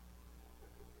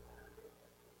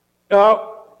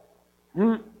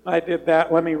 I did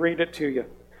that. Let me read it to you.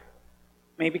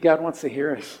 Maybe God wants to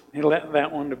hear us. He let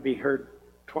that one to be heard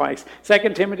twice.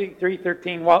 2 Timothy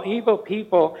 3:13, while evil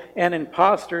people and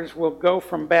impostors will go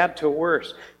from bad to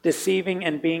worse, deceiving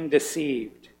and being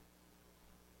deceived.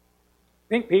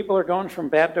 Think people are going from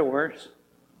bad to worse?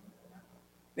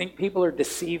 Think people are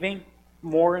deceiving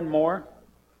more and more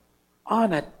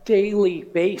on a daily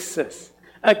basis?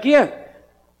 Again,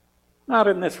 not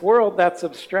in this world, that's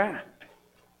abstract.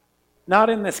 Not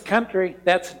in this country,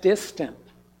 that's distant.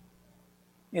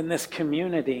 In this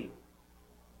community,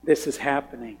 this is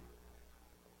happening.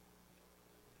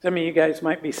 Some of you guys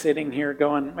might be sitting here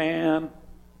going, man,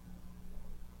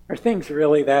 are things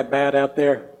really that bad out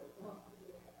there?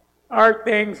 Are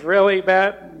things really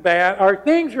that bad? Are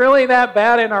things really that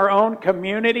bad in our own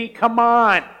community? Come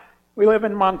on. We live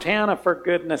in Montana, for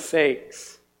goodness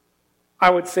sakes. I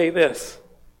would say this.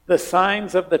 The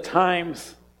signs of the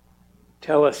times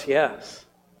tell us yes.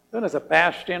 That is a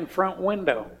bashed-in front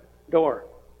door.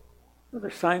 Those are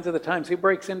signs of the times. Who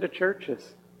breaks into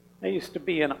churches? They used to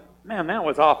be in, man, that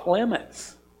was off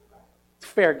limits. It's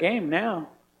fair game now.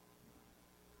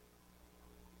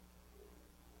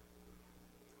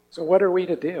 So what are we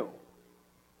to do?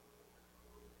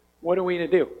 What are we to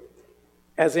do?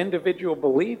 As individual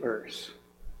believers,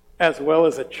 as well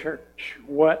as a church,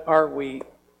 what are we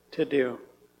to do?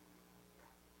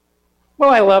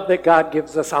 Well, I love that God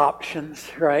gives us options,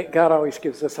 right? God always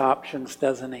gives us options,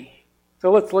 doesn't He?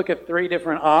 So let's look at 3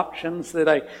 different options that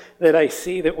I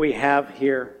see that we have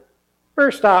here.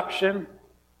 First option,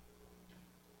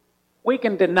 we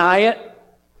can deny it.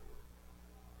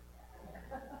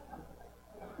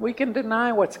 We can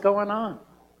deny what's going on.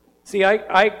 See,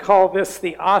 I call this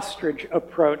the ostrich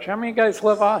approach. How many of you guys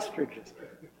love ostriches?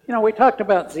 You know, we talked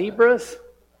about zebras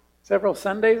several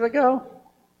Sundays ago.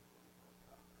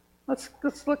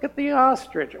 Let's look at the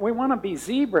ostrich. We want to be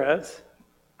zebras.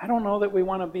 I don't know that we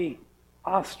want to be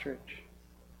ostrich.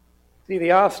 See,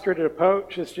 the ostrich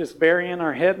approach is just burying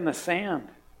our head in the sand,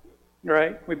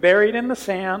 right? We bury it in the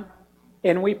sand,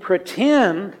 and we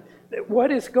pretend that what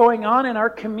is going on in our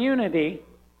community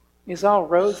is all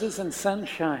roses and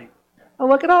sunshine. Oh,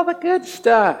 look at all the good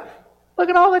stuff. Look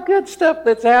at all the good stuff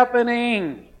that's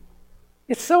happening.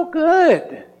 It's so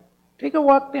good. Take a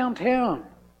walk downtown.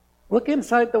 Look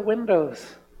inside the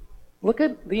windows. Look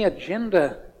at the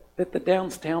agenda that the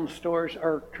downtown stores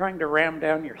are trying to ram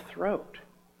down your throat.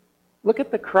 Look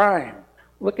at the crime.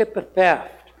 Look at the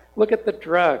theft. Look at the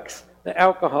drugs, the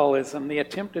alcoholism, the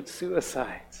attempted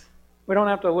suicides. We don't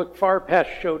have to look far past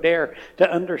Chaudhary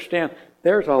to understand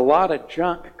there's a lot of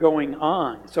junk going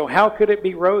on. So how could it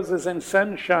be roses and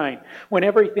sunshine when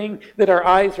everything that our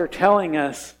eyes are telling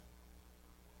us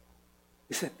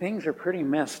is that things are pretty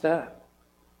messed up?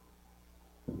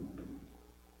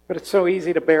 But it's so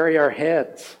easy to bury our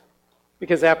heads.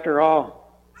 Because after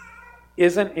all,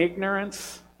 isn't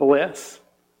ignorance bliss?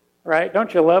 Right?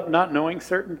 Don't you love not knowing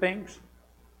certain things?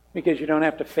 Because you don't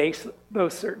have to face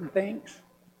those certain things.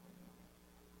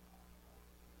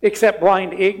 Except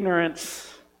blind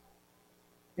ignorance,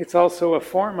 it's also a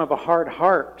form of a hard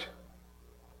heart.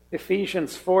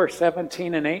 Ephesians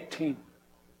 4:17 and 18.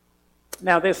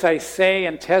 Now this I say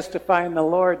and testify in the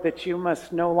Lord, that you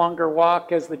must no longer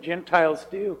walk as the Gentiles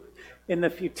do, in the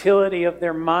futility of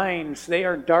their minds. They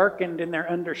are darkened in their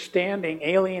understanding,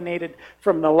 alienated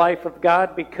from the life of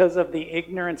God because of the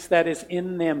ignorance that is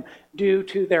in them due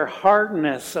to their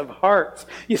hardness of hearts.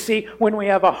 You see, when we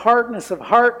have a hardness of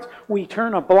heart, we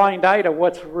turn a blind eye to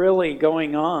what's really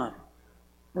going on.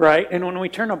 Right? And when we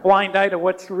turn a blind eye to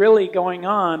what's really going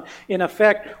on, in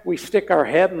effect, we stick our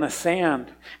head in the sand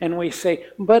and we say,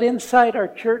 but inside our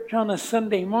church on a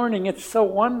Sunday morning, it's so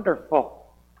wonderful.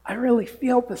 I really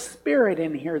feel the Spirit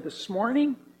in here this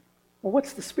morning. Well,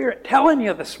 what's the Spirit telling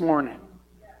you this morning?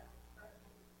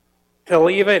 To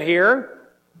leave it here?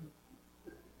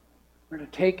 Or to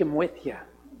take Him with you?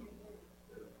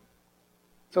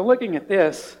 So looking at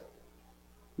this,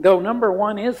 though number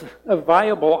 1 is a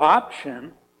viable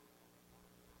option,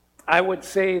 I would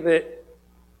say that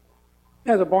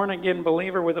as a born-again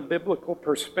believer with a biblical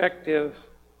perspective,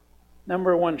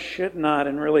 number 1 should not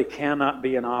and really cannot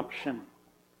be an option.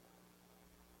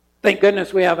 Thank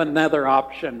goodness we have another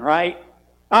option, right?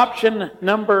 Option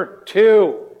number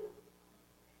 2.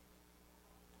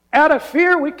 Out of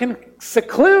fear, we can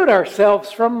seclude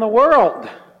ourselves from the world.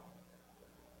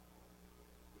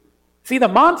 See, the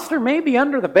monster may be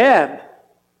under the bed,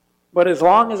 but as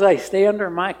long as I stay under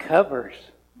my covers,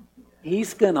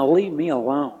 he's going to leave me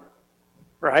alone.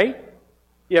 Right?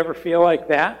 You ever feel like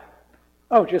that?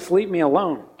 Oh, just leave me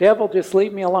alone. Devil, just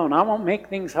leave me alone. I won't make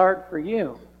things hard for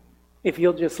you. if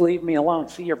you'll just leave me alone.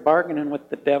 See, you're bargaining with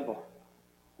the devil.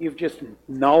 You've just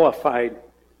nullified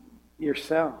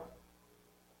yourself.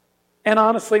 And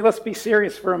honestly, let's be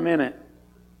serious for a minute.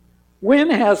 When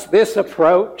has this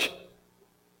approach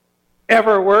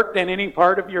ever worked in any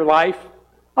part of your life?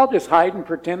 I'll just hide and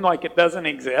pretend like it doesn't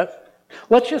exist.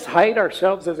 Let's just hide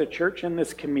ourselves as a church in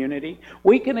this community.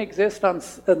 We can exist on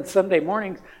Sunday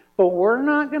mornings, but we're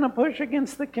not going to push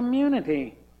against the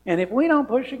community. And if we don't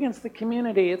push against the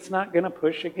community, it's not going to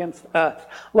push against us.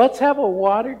 Let's have a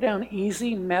watered-down,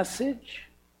 easy message,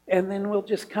 and then we'll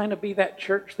just kind of be that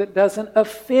church that doesn't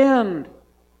offend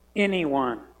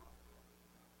anyone.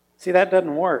 See, that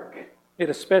doesn't work. It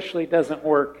especially doesn't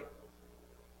work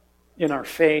in our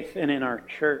faith and in our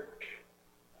church.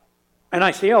 And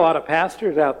I see a lot of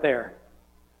pastors out there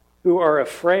who are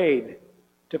afraid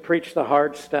to preach the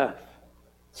hard stuff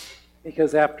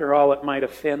because, after all, it might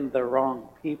offend the wrong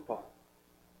people.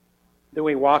 Do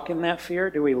we walk in that fear?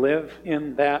 Do we live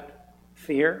in that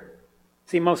fear?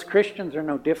 See, most Christians are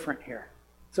no different here.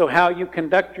 So how you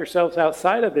conduct yourselves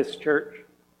outside of this church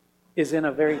is in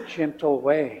a very gentle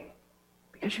way,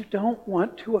 because you don't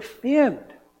want to offend.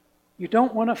 You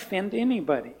don't want to offend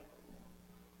anybody.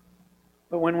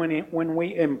 But when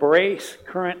we embrace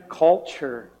current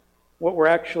culture, what we're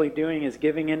actually doing is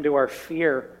giving into our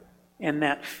fear, and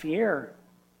that fear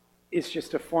is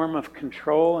just a form of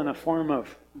control and a form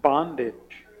of bondage.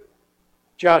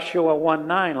 Joshua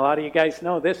 1:9, a lot of you guys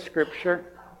know this scripture.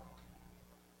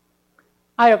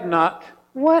 I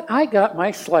got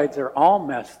my slides are all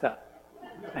messed up.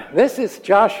 This is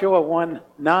Joshua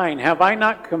 1:9. Have I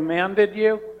not commanded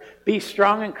you? Be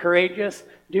strong and courageous.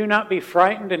 Do not be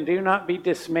frightened and do not be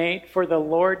dismayed, for the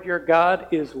Lord your God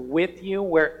is with you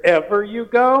wherever you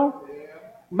go.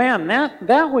 Man,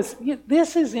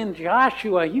 this is in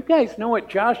Joshua. You guys know what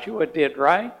Joshua did,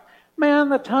 right? Man,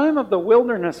 the time of the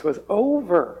wilderness was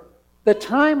over. The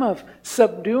time of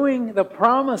subduing the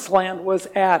promised land was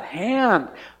at hand.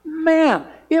 Man,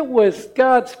 it was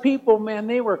God's people, man.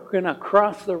 They were going to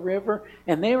cross the river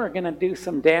and they were going to do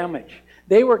some damage.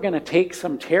 They were going to take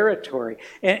some territory.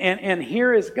 And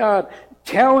here is God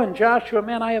telling Joshua,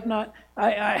 man,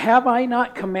 have I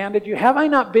not commanded you? Have I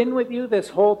not been with you this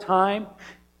whole time?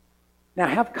 Now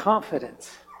have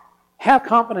confidence. Have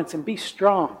confidence and be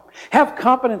strong. Have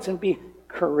confidence and be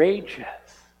courageous.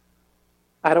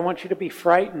 I don't want you to be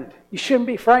frightened. You shouldn't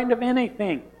be frightened of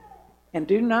anything. And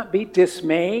do not be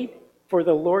dismayed, for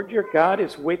the Lord your God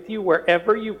is with you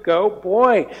wherever you go.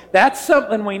 Boy, that's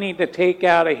something we need to take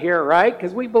out of here, right?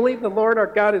 Because we believe the Lord our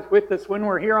God is with us when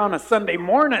we're here on a Sunday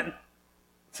morning.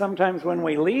 Sometimes when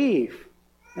we leave,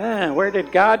 where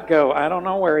did God go? I don't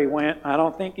know where he went. I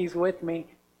don't think he's with me.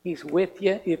 He's with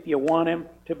you if you want him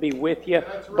to be with you.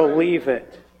 That's right. Believe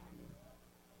it.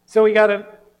 So we got a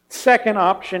second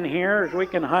option here, is we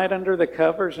can hide under the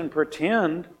covers and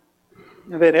pretend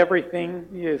that everything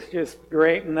is just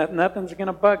great and that nothing's going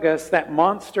to bug us. That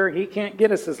monster, he can't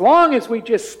get us as long as we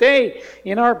just stay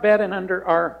in our bed and under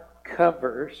our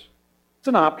covers. It's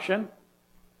an option.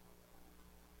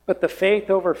 But the faith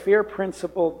over fear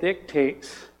principle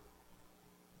dictates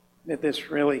that this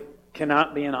really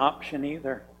cannot be an option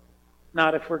either.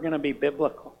 Not if we're going to be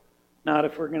biblical. Not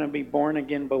if we're going to be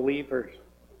born-again believers.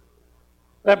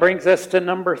 That brings us to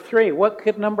number 3. What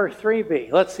could number 3 be?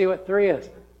 Let's see what 3 is.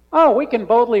 Oh, we can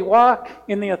boldly walk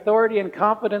in the authority and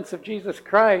confidence of Jesus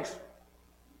Christ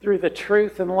through the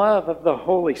truth and love of the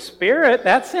Holy Spirit.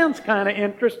 That sounds kind of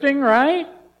interesting, right?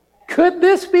 Could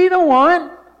this be the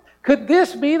one? Could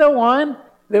this be the one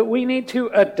that we need to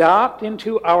adopt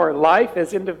into our life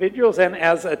as individuals and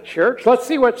as a church? Let's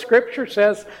see what Scripture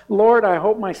says. Lord, I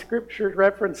hope my Scripture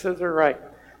references are right.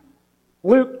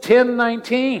 Luke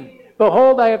 10:19.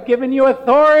 Behold, I have given you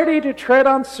authority to tread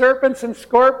on serpents and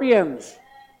scorpions.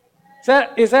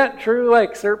 Is that true,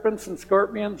 like serpents and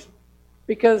scorpions?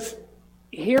 Because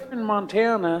here in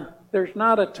Montana, there's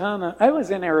not a ton of... I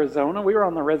was in Arizona. We were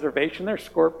on the reservation. There's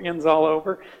scorpions all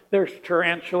over. There's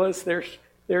tarantulas.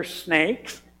 There's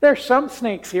snakes. There's some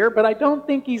snakes here, but I don't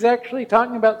think he's actually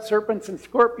talking about serpents and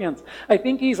scorpions. I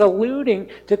think he's alluding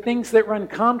to things that run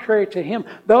contrary to him.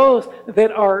 Those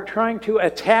that are trying to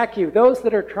attack you. Those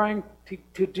that are trying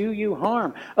to do you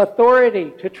harm.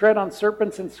 Authority to tread on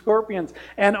serpents and scorpions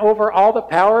and over all the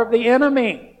power of the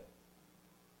enemy.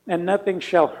 And nothing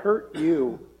shall hurt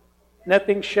you.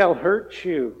 Nothing shall hurt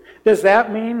you. Does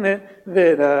that mean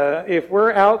that if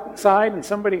we're outside and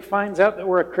somebody finds out that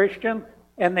we're a Christian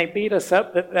and they beat us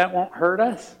up, that won't hurt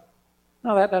us?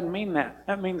 No, that doesn't mean that.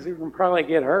 That means we can probably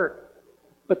get hurt.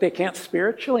 But they can't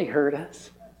spiritually hurt us.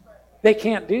 They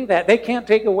can't do that. They can't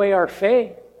take away our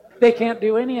faith. They can't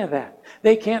do any of that.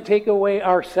 They can't take away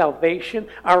our salvation,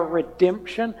 our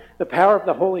redemption, the power of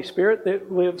the Holy Spirit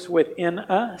that lives within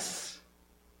us.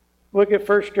 Look at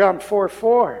 1 John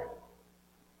 4:4.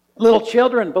 Little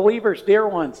children, believers, dear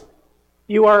ones,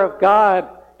 you are of God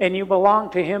and you belong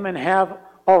to Him and have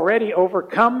already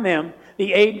overcome them,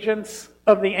 the agents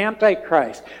of the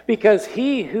Antichrist, because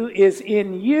he who is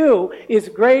in you is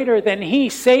greater than he,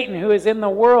 Satan, who is in the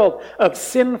world of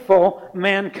sinful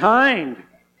mankind.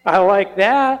 I like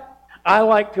that. I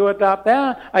like to adopt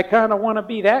that. I kind of want to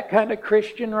be that kind of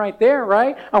Christian right there,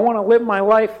 right? I want to live my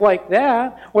life like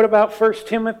that. What about 1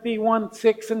 Timothy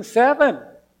 1:6-7?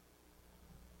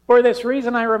 For this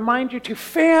reason, I remind you to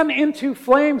fan into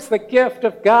flames the gift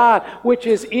of God, which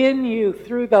is in you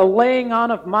through the laying on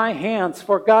of my hands.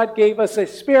 For God gave us a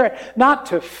spirit not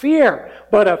to fear,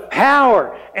 but of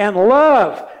power and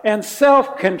love and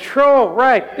self-control.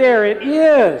 Right there it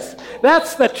is.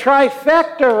 That's the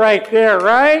trifecta right there,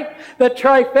 right? The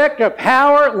trifecta: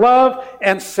 power, love,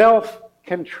 and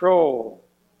self-control.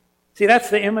 See, that's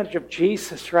the image of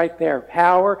Jesus right there.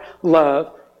 Power,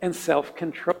 love, and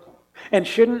self-control. And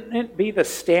shouldn't it be the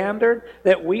standard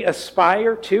that we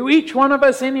aspire to? Each one of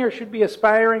us in here should be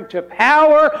aspiring to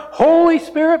power, Holy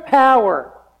Spirit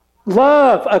power,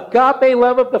 love, agape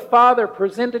love of the Father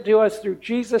presented to us through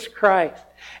Jesus Christ,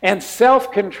 and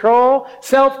self-control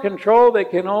that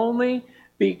can only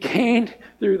be gained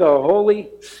through the Holy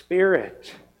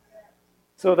Spirit.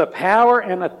 So the power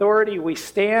and authority we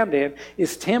stand in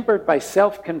is tempered by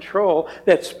self-control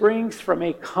that springs from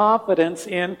a confidence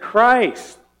in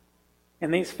Christ.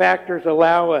 And these factors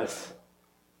allow us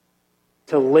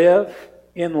to live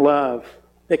in love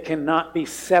that cannot be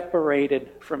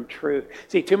separated from truth.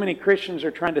 See, too many Christians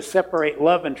are trying to separate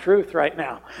love and truth right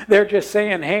now. They're just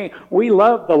saying, hey, we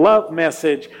love the love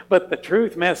message, but the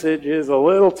truth message is a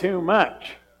little too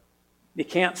much. You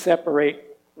can't separate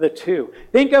the two.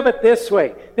 Think of it this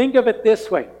way.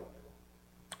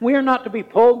 We are not to be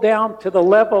pulled down to the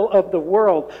level of the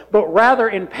world, but rather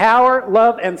in power,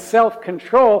 love, and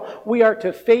self-control, we are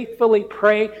to faithfully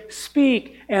pray,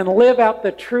 speak, and live out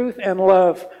the truth and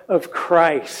love of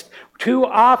Christ. Too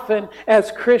often,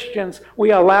 as Christians,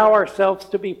 we allow ourselves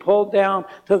to be pulled down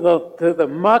to the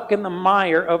muck and the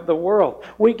mire of the world.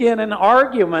 We get in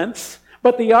arguments,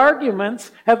 but the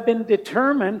arguments have been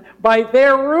determined by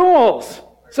their rules.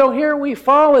 So here we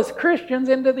fall as Christians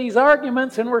into these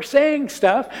arguments, and we're saying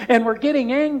stuff and we're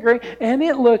getting angry, and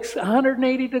it looks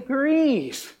 180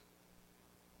 degrees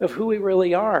of who we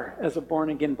really are as a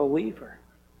born-again believer.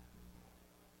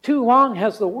 Too long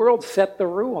has the world set the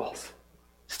rules.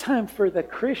 It's time for the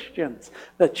Christians,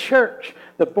 the church,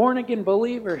 the born-again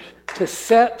believers to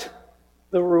set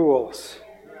the rules.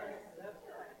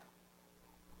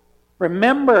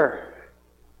 Remember,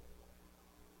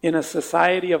 in a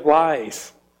society of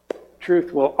lies,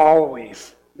 truth will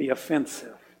always be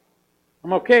offensive.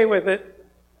 I'm okay with it.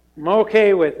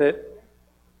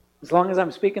 As long as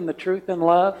I'm speaking the truth in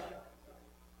love,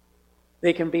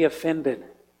 they can be offended.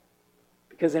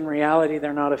 Because in reality,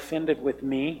 they're not offended with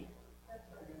me.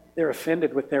 They're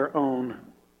offended with their own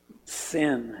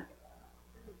sin.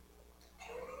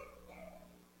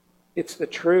 It's the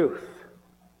truth.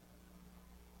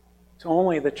 It's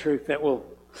only the truth that will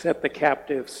set the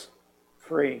captives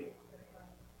free.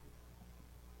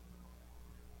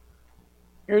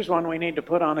 Here's one we need to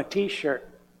put on a t-shirt.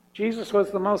 Jesus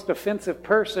was the most offensive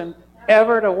person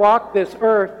ever to walk this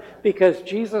earth because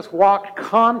Jesus walked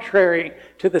contrary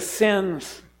to the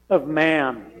sins of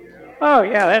man. Oh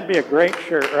yeah, that'd be a great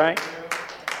shirt, right?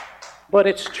 But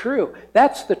it's true.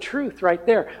 That's the truth right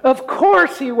there. Of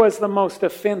course he was the most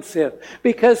offensive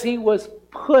because he was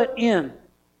put in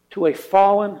to a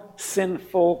fallen,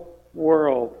 sinful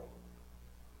world.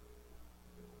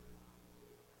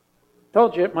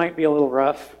 Told you it might be a little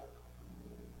rough.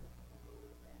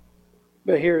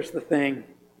 But here's the thing.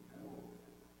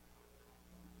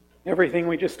 Everything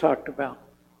we just talked about,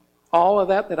 all of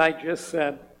that I just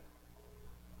said,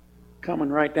 coming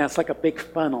right down. It's like a big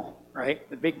funnel, right?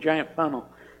 The big giant funnel.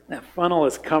 That funnel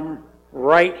has come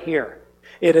right here.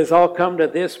 It has all come to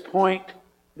this point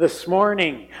this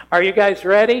morning. Are you guys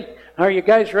ready? Are you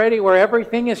guys ready where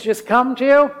everything has just come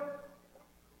to?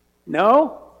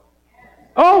 No?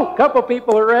 Oh, a couple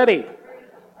people are ready.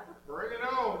 Bring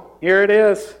it on. Here it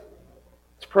is.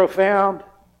 It's profound.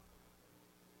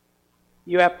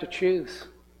 You have to choose.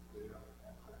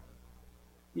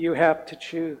 You have to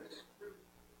choose.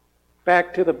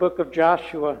 Back to the book of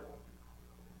Joshua,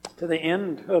 to the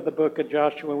end of the book of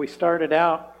Joshua, we started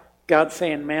out, God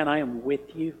saying, man, I am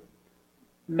with you.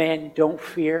 Man, don't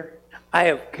fear. I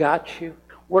have got you.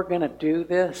 We're going to do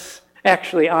this.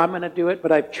 Actually, I'm going to do it,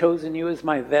 but I've chosen you as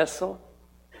my vessel.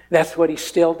 That's what he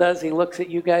still does. He looks at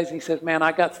you guys. He says, man,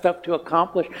 I got stuff to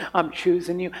accomplish. I'm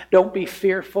choosing you. Don't be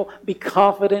fearful. Be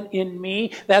confident in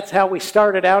me. That's how we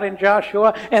started out in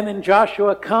Joshua. And then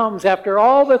Joshua comes after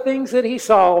all the things that he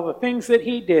saw, all the things that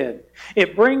he did.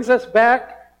 It brings us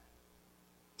back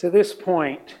to this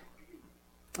point.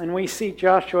 And we see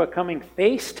Joshua coming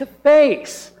face to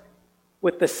face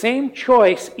with the same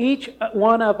choice each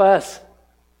one of us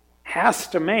has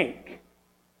to make.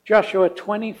 Joshua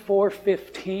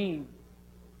 24:15.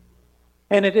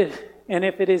 And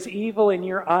if it is evil in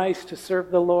your eyes to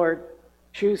serve the Lord,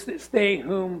 choose this day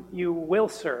whom you will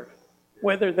serve,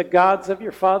 whether the gods of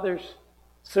your fathers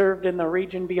served in the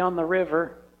region beyond the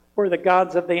river, or the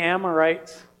gods of the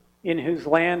Amorites in whose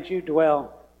land you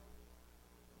dwell.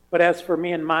 But as for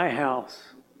me and my house,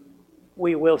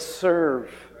 we will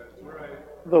serve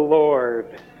the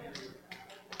Lord.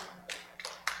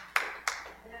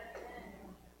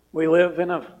 We live in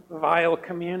a vile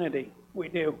community. We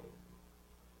do.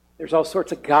 There's all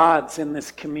sorts of gods in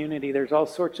this community. There's all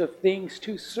sorts of things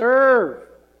to serve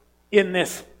in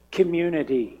this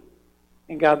community.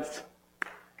 And God's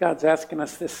asking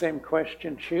us this same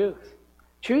question.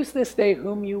 Choose this day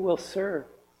whom you will serve.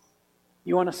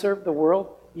 You want to serve the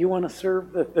world? You want to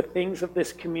serve the things of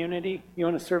this community? You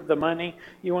want to serve the money?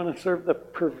 You want to serve the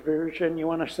perversion? You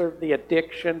want to serve the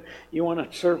addiction? You want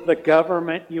to serve the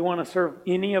government? You want to serve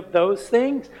any of those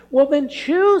things? Well, then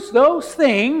choose those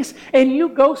things and you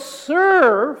go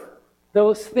serve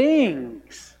those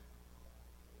things.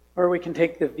 Or we can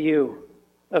take the view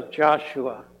of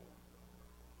Joshua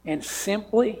and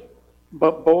simply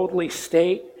but boldly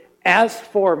state, as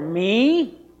for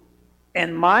me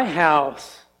and my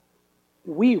house,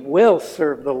 we will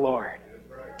serve the Lord.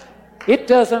 It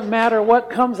doesn't matter what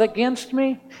comes against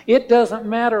me. It doesn't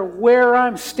matter where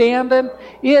I'm standing.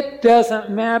 It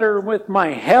doesn't matter with my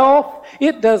health.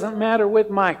 It doesn't matter with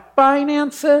my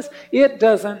finances. It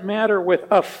doesn't matter with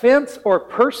offense or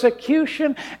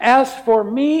persecution. As for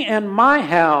me and my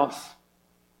house,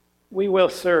 we will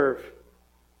serve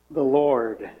the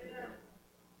Lord.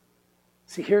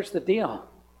 See, here's the deal.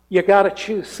 You got to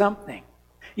choose something.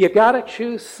 You got to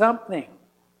choose something.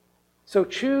 So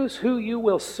choose who you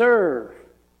will serve,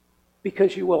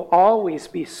 because you will always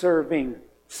be serving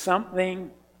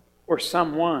something or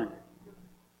someone.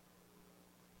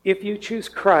 If you choose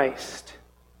Christ,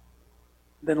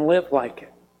 then live like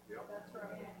it.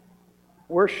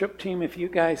 Worship team, if you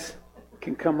guys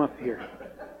can come up here.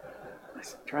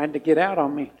 It's trying to get out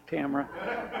on me, Tamara.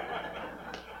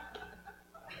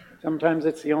 Sometimes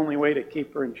it's the only way to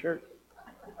keep her in church.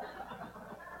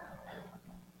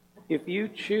 If you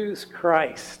choose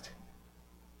Christ,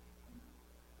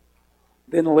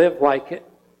 then live like it.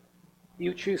 If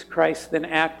you choose Christ, then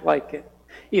act like it.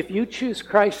 If you choose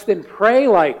Christ, then pray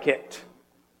like it.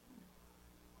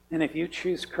 And if you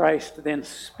choose Christ, then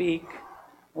speak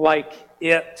like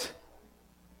it.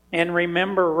 And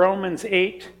remember Romans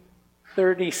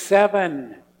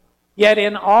 8:37. Yet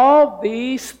in all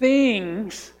these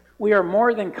things we are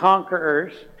more than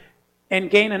conquerors, and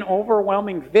gain an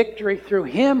overwhelming victory through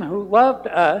Him who loved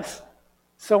us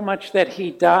so much that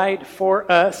He died for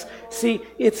us. See,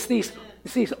 it's these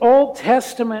Old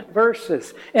Testament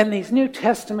verses and these New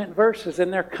Testament verses,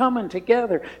 and they're coming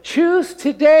together. Choose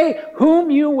today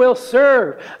whom you will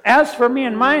serve. As for me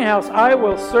and my house, I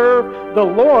will serve the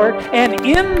Lord, and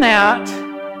in that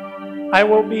I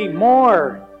will be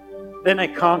more than a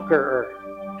conqueror.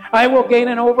 I will gain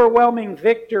an overwhelming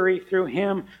victory through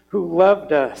Him who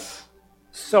loved us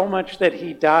so much that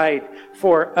He died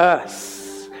for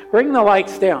us. Bring the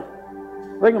lights down.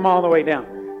 Bring them all the way down.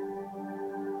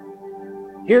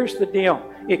 Here's the deal.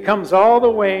 It comes all the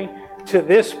way to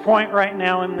this point right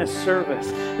now in this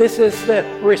service. This is the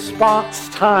response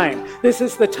time. This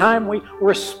is the time we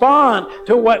respond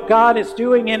to what God is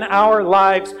doing in our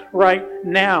lives right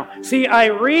now. See, I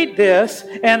read this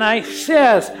and I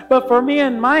says, but for me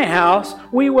and my house,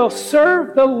 we will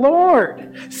serve the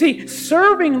Lord. See,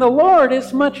 serving the Lord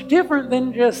is much different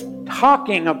than just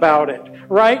talking about it.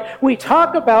 Right? We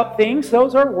talk about things,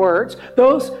 those are words,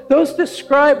 those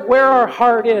describe where our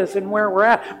heart is and where we're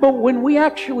at. But when we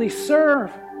actually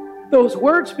serve, those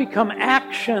words become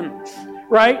actions,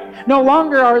 right? No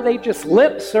longer are they just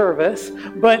lip service,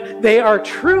 but they are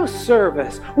true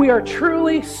service. We are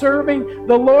truly serving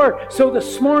the Lord. So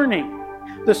this morning,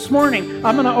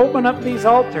 I'm going to open up these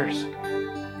altars.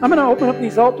 I'm going to open up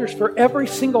these altars for every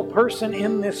single person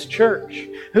in this church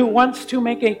who wants to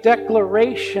make a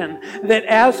declaration that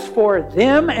as for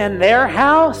them and their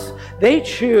house, they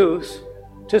choose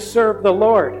to serve the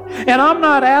Lord. And I'm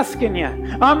not asking you.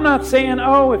 I'm not saying,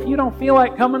 oh, if you don't feel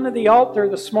like coming to the altar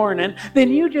this morning, then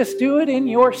you just do it in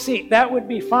your seat. That would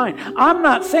be fine. I'm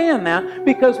not saying that,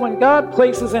 because when God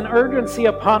places an urgency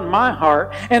upon my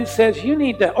heart and says you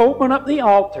need to open up the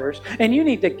altars and you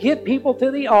need to get people to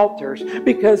the altars,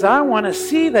 because I want to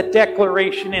see the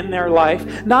declaration in their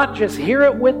life, not just hear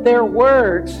it with their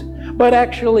words, but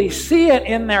actually see it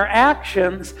in their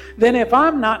actions, then if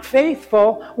I'm not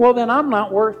faithful, well, then I'm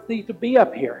not worthy to be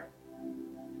up here.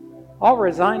 I'll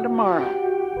resign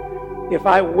tomorrow if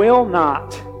I will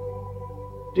not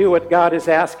do what God is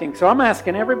asking. So I'm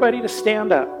asking everybody to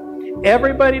stand up.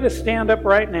 Everybody to stand up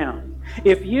right now.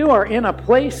 If you are in a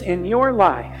place in your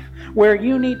life where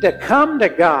you need to come to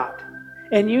God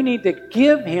and you need to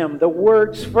give Him the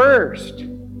words first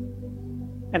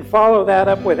and follow that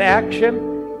up with action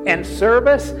and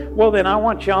service, well, then I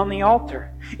want you on the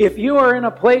altar. If you are in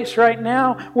a place right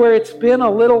now where it's been a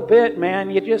little bit,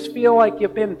 man, you just feel like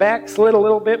you've been backslid a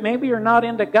little bit, maybe you're not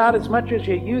into God as much as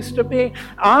you used to be,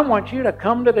 I want you to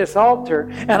come to this altar,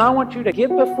 and I want you to get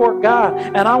before God,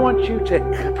 and I want you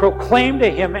to proclaim to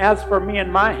Him, as for me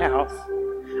and my house,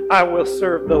 I will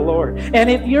serve the Lord. And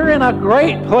if you're in a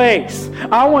great place,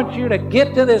 I want you to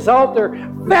get to this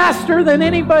altar faster than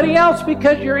anybody else,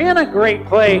 because you're in a great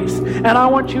place. And I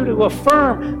want you to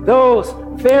affirm those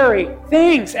very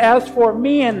things. As for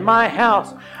me and my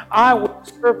house, I will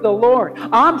serve the Lord.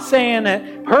 I'm saying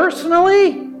it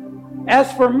personally.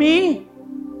 As for me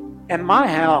and my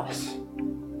house,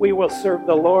 we will serve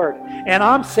the Lord. And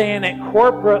I'm saying it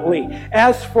corporately.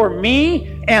 As for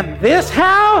me and this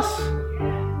house,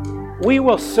 we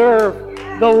will serve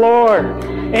the Lord.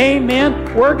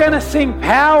 Amen. We're going to sing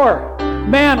power.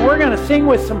 Man, we're going to sing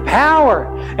with some power.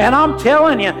 And I'm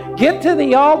telling you, get to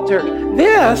the altar.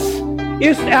 This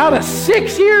is out of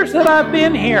 6 years that I've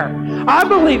been here. I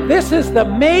believe this is the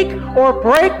make or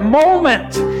break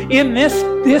moment in this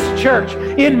church,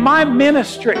 in my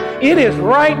ministry. It is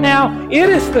right now. It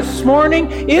is this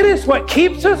morning. It is what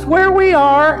keeps us where we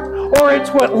are, or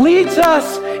it's what leads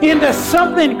us into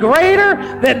something greater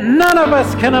that none of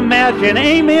us can imagine.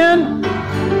 Amen.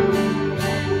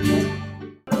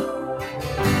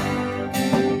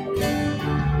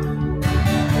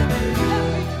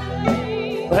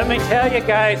 Let me tell you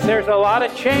guys, there's a lot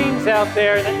of chains out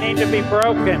there that need to be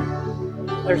broken.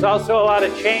 There's also a lot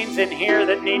of chains in here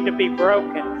that need to be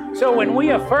broken. So when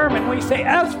we affirm and we say,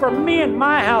 as for me and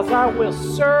my house, I will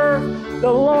serve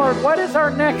the Lord. What is our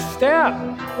next step?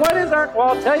 Well,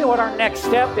 I'll tell you what our next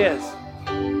step is.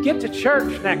 Get to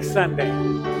church next Sunday.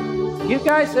 You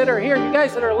guys that are here, you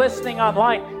guys that are listening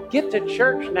online, get to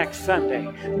church next Sunday.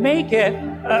 Make it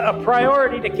a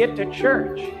priority to get to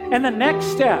church. And the next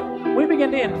step, we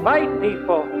begin to invite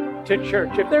people to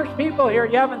church. If there's people here,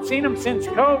 you haven't seen them since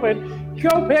COVID,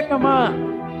 go pick them up.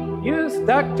 Use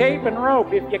duct tape and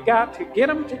rope if you got to. Get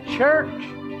them to church.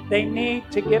 They need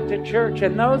to get to church.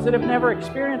 And those that have never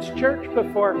experienced church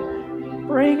before,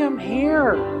 bring them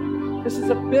here. This is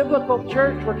a biblical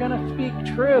church. We're going to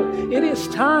speak truth. It is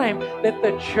time that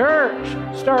the church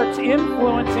starts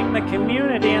influencing the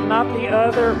community and not the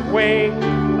other way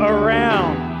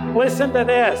around. Listen to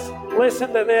this.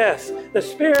 Listen to this. The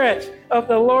Spirit of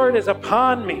the Lord is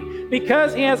upon me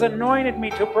because He has anointed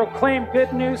me to proclaim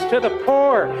good news to the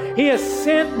poor. He has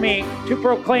sent me to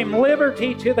proclaim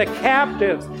liberty to the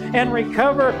captives and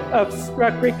recovery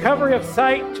of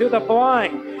sight to the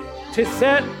blind, to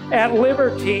set at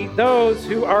liberty those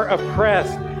who are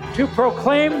oppressed, to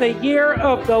proclaim the year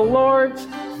of the Lord's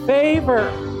favor.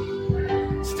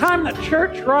 It's time the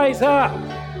church rise up.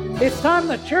 It's time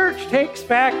the church takes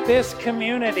back this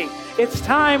community. It's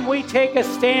time we take a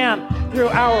stand through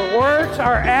our words,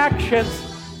 our actions,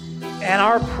 and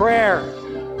our prayer.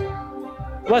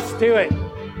 Let's do it.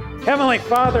 Heavenly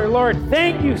Father, Lord,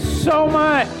 thank you so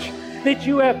much that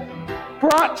you have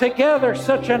brought together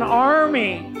such an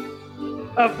army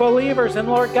of believers. And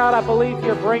Lord God, I believe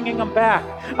you're bringing them back.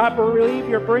 I believe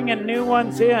you're bringing new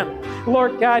ones in.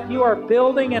 Lord God, you are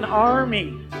building an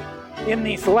army in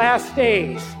these last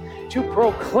days to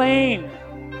proclaim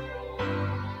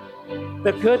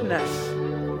the goodness,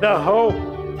 the hope,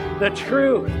 the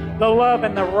truth, the love,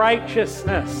 and the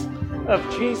righteousness of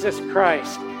Jesus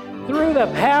Christ through the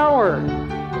power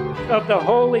of the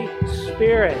Holy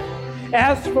Spirit.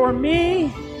 As for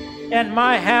me and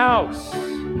my house,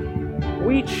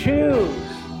 we choose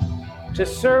to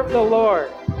serve the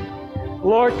Lord.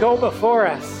 Lord, go before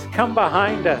us. Come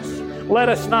behind us. Let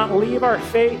us not leave our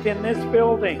faith in this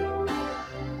building,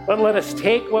 but let us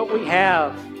take what we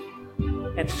have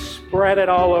and spread it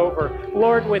all over.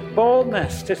 Lord, with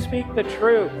boldness to speak the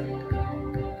truth.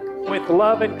 with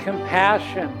love and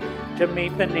compassion to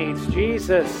meet the needs.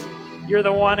 Jesus, you're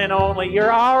the one and only. You're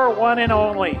our one and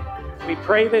only. We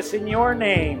pray this in your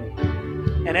name.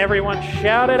 And everyone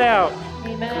shout it out.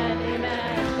 Amen.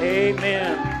 Amen.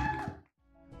 Amen.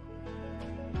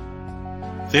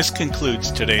 This concludes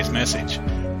today's message.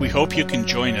 We hope you can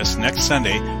join us next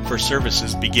Sunday for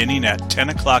services beginning at 10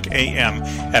 o'clock a.m.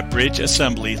 at Bridge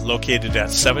Assembly located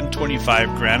at 725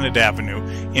 Granite Avenue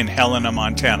in Helena,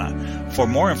 Montana. For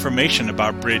more information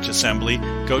about Bridge Assembly,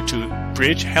 go to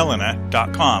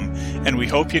bridgehelena.com, and we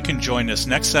hope you can join us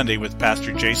next Sunday with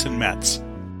Pastor Jason Metz.